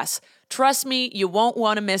podcasts. Trust me, you won't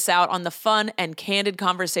want to miss out on the fun and candid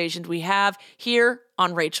conversations we have here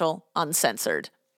on Rachel Uncensored.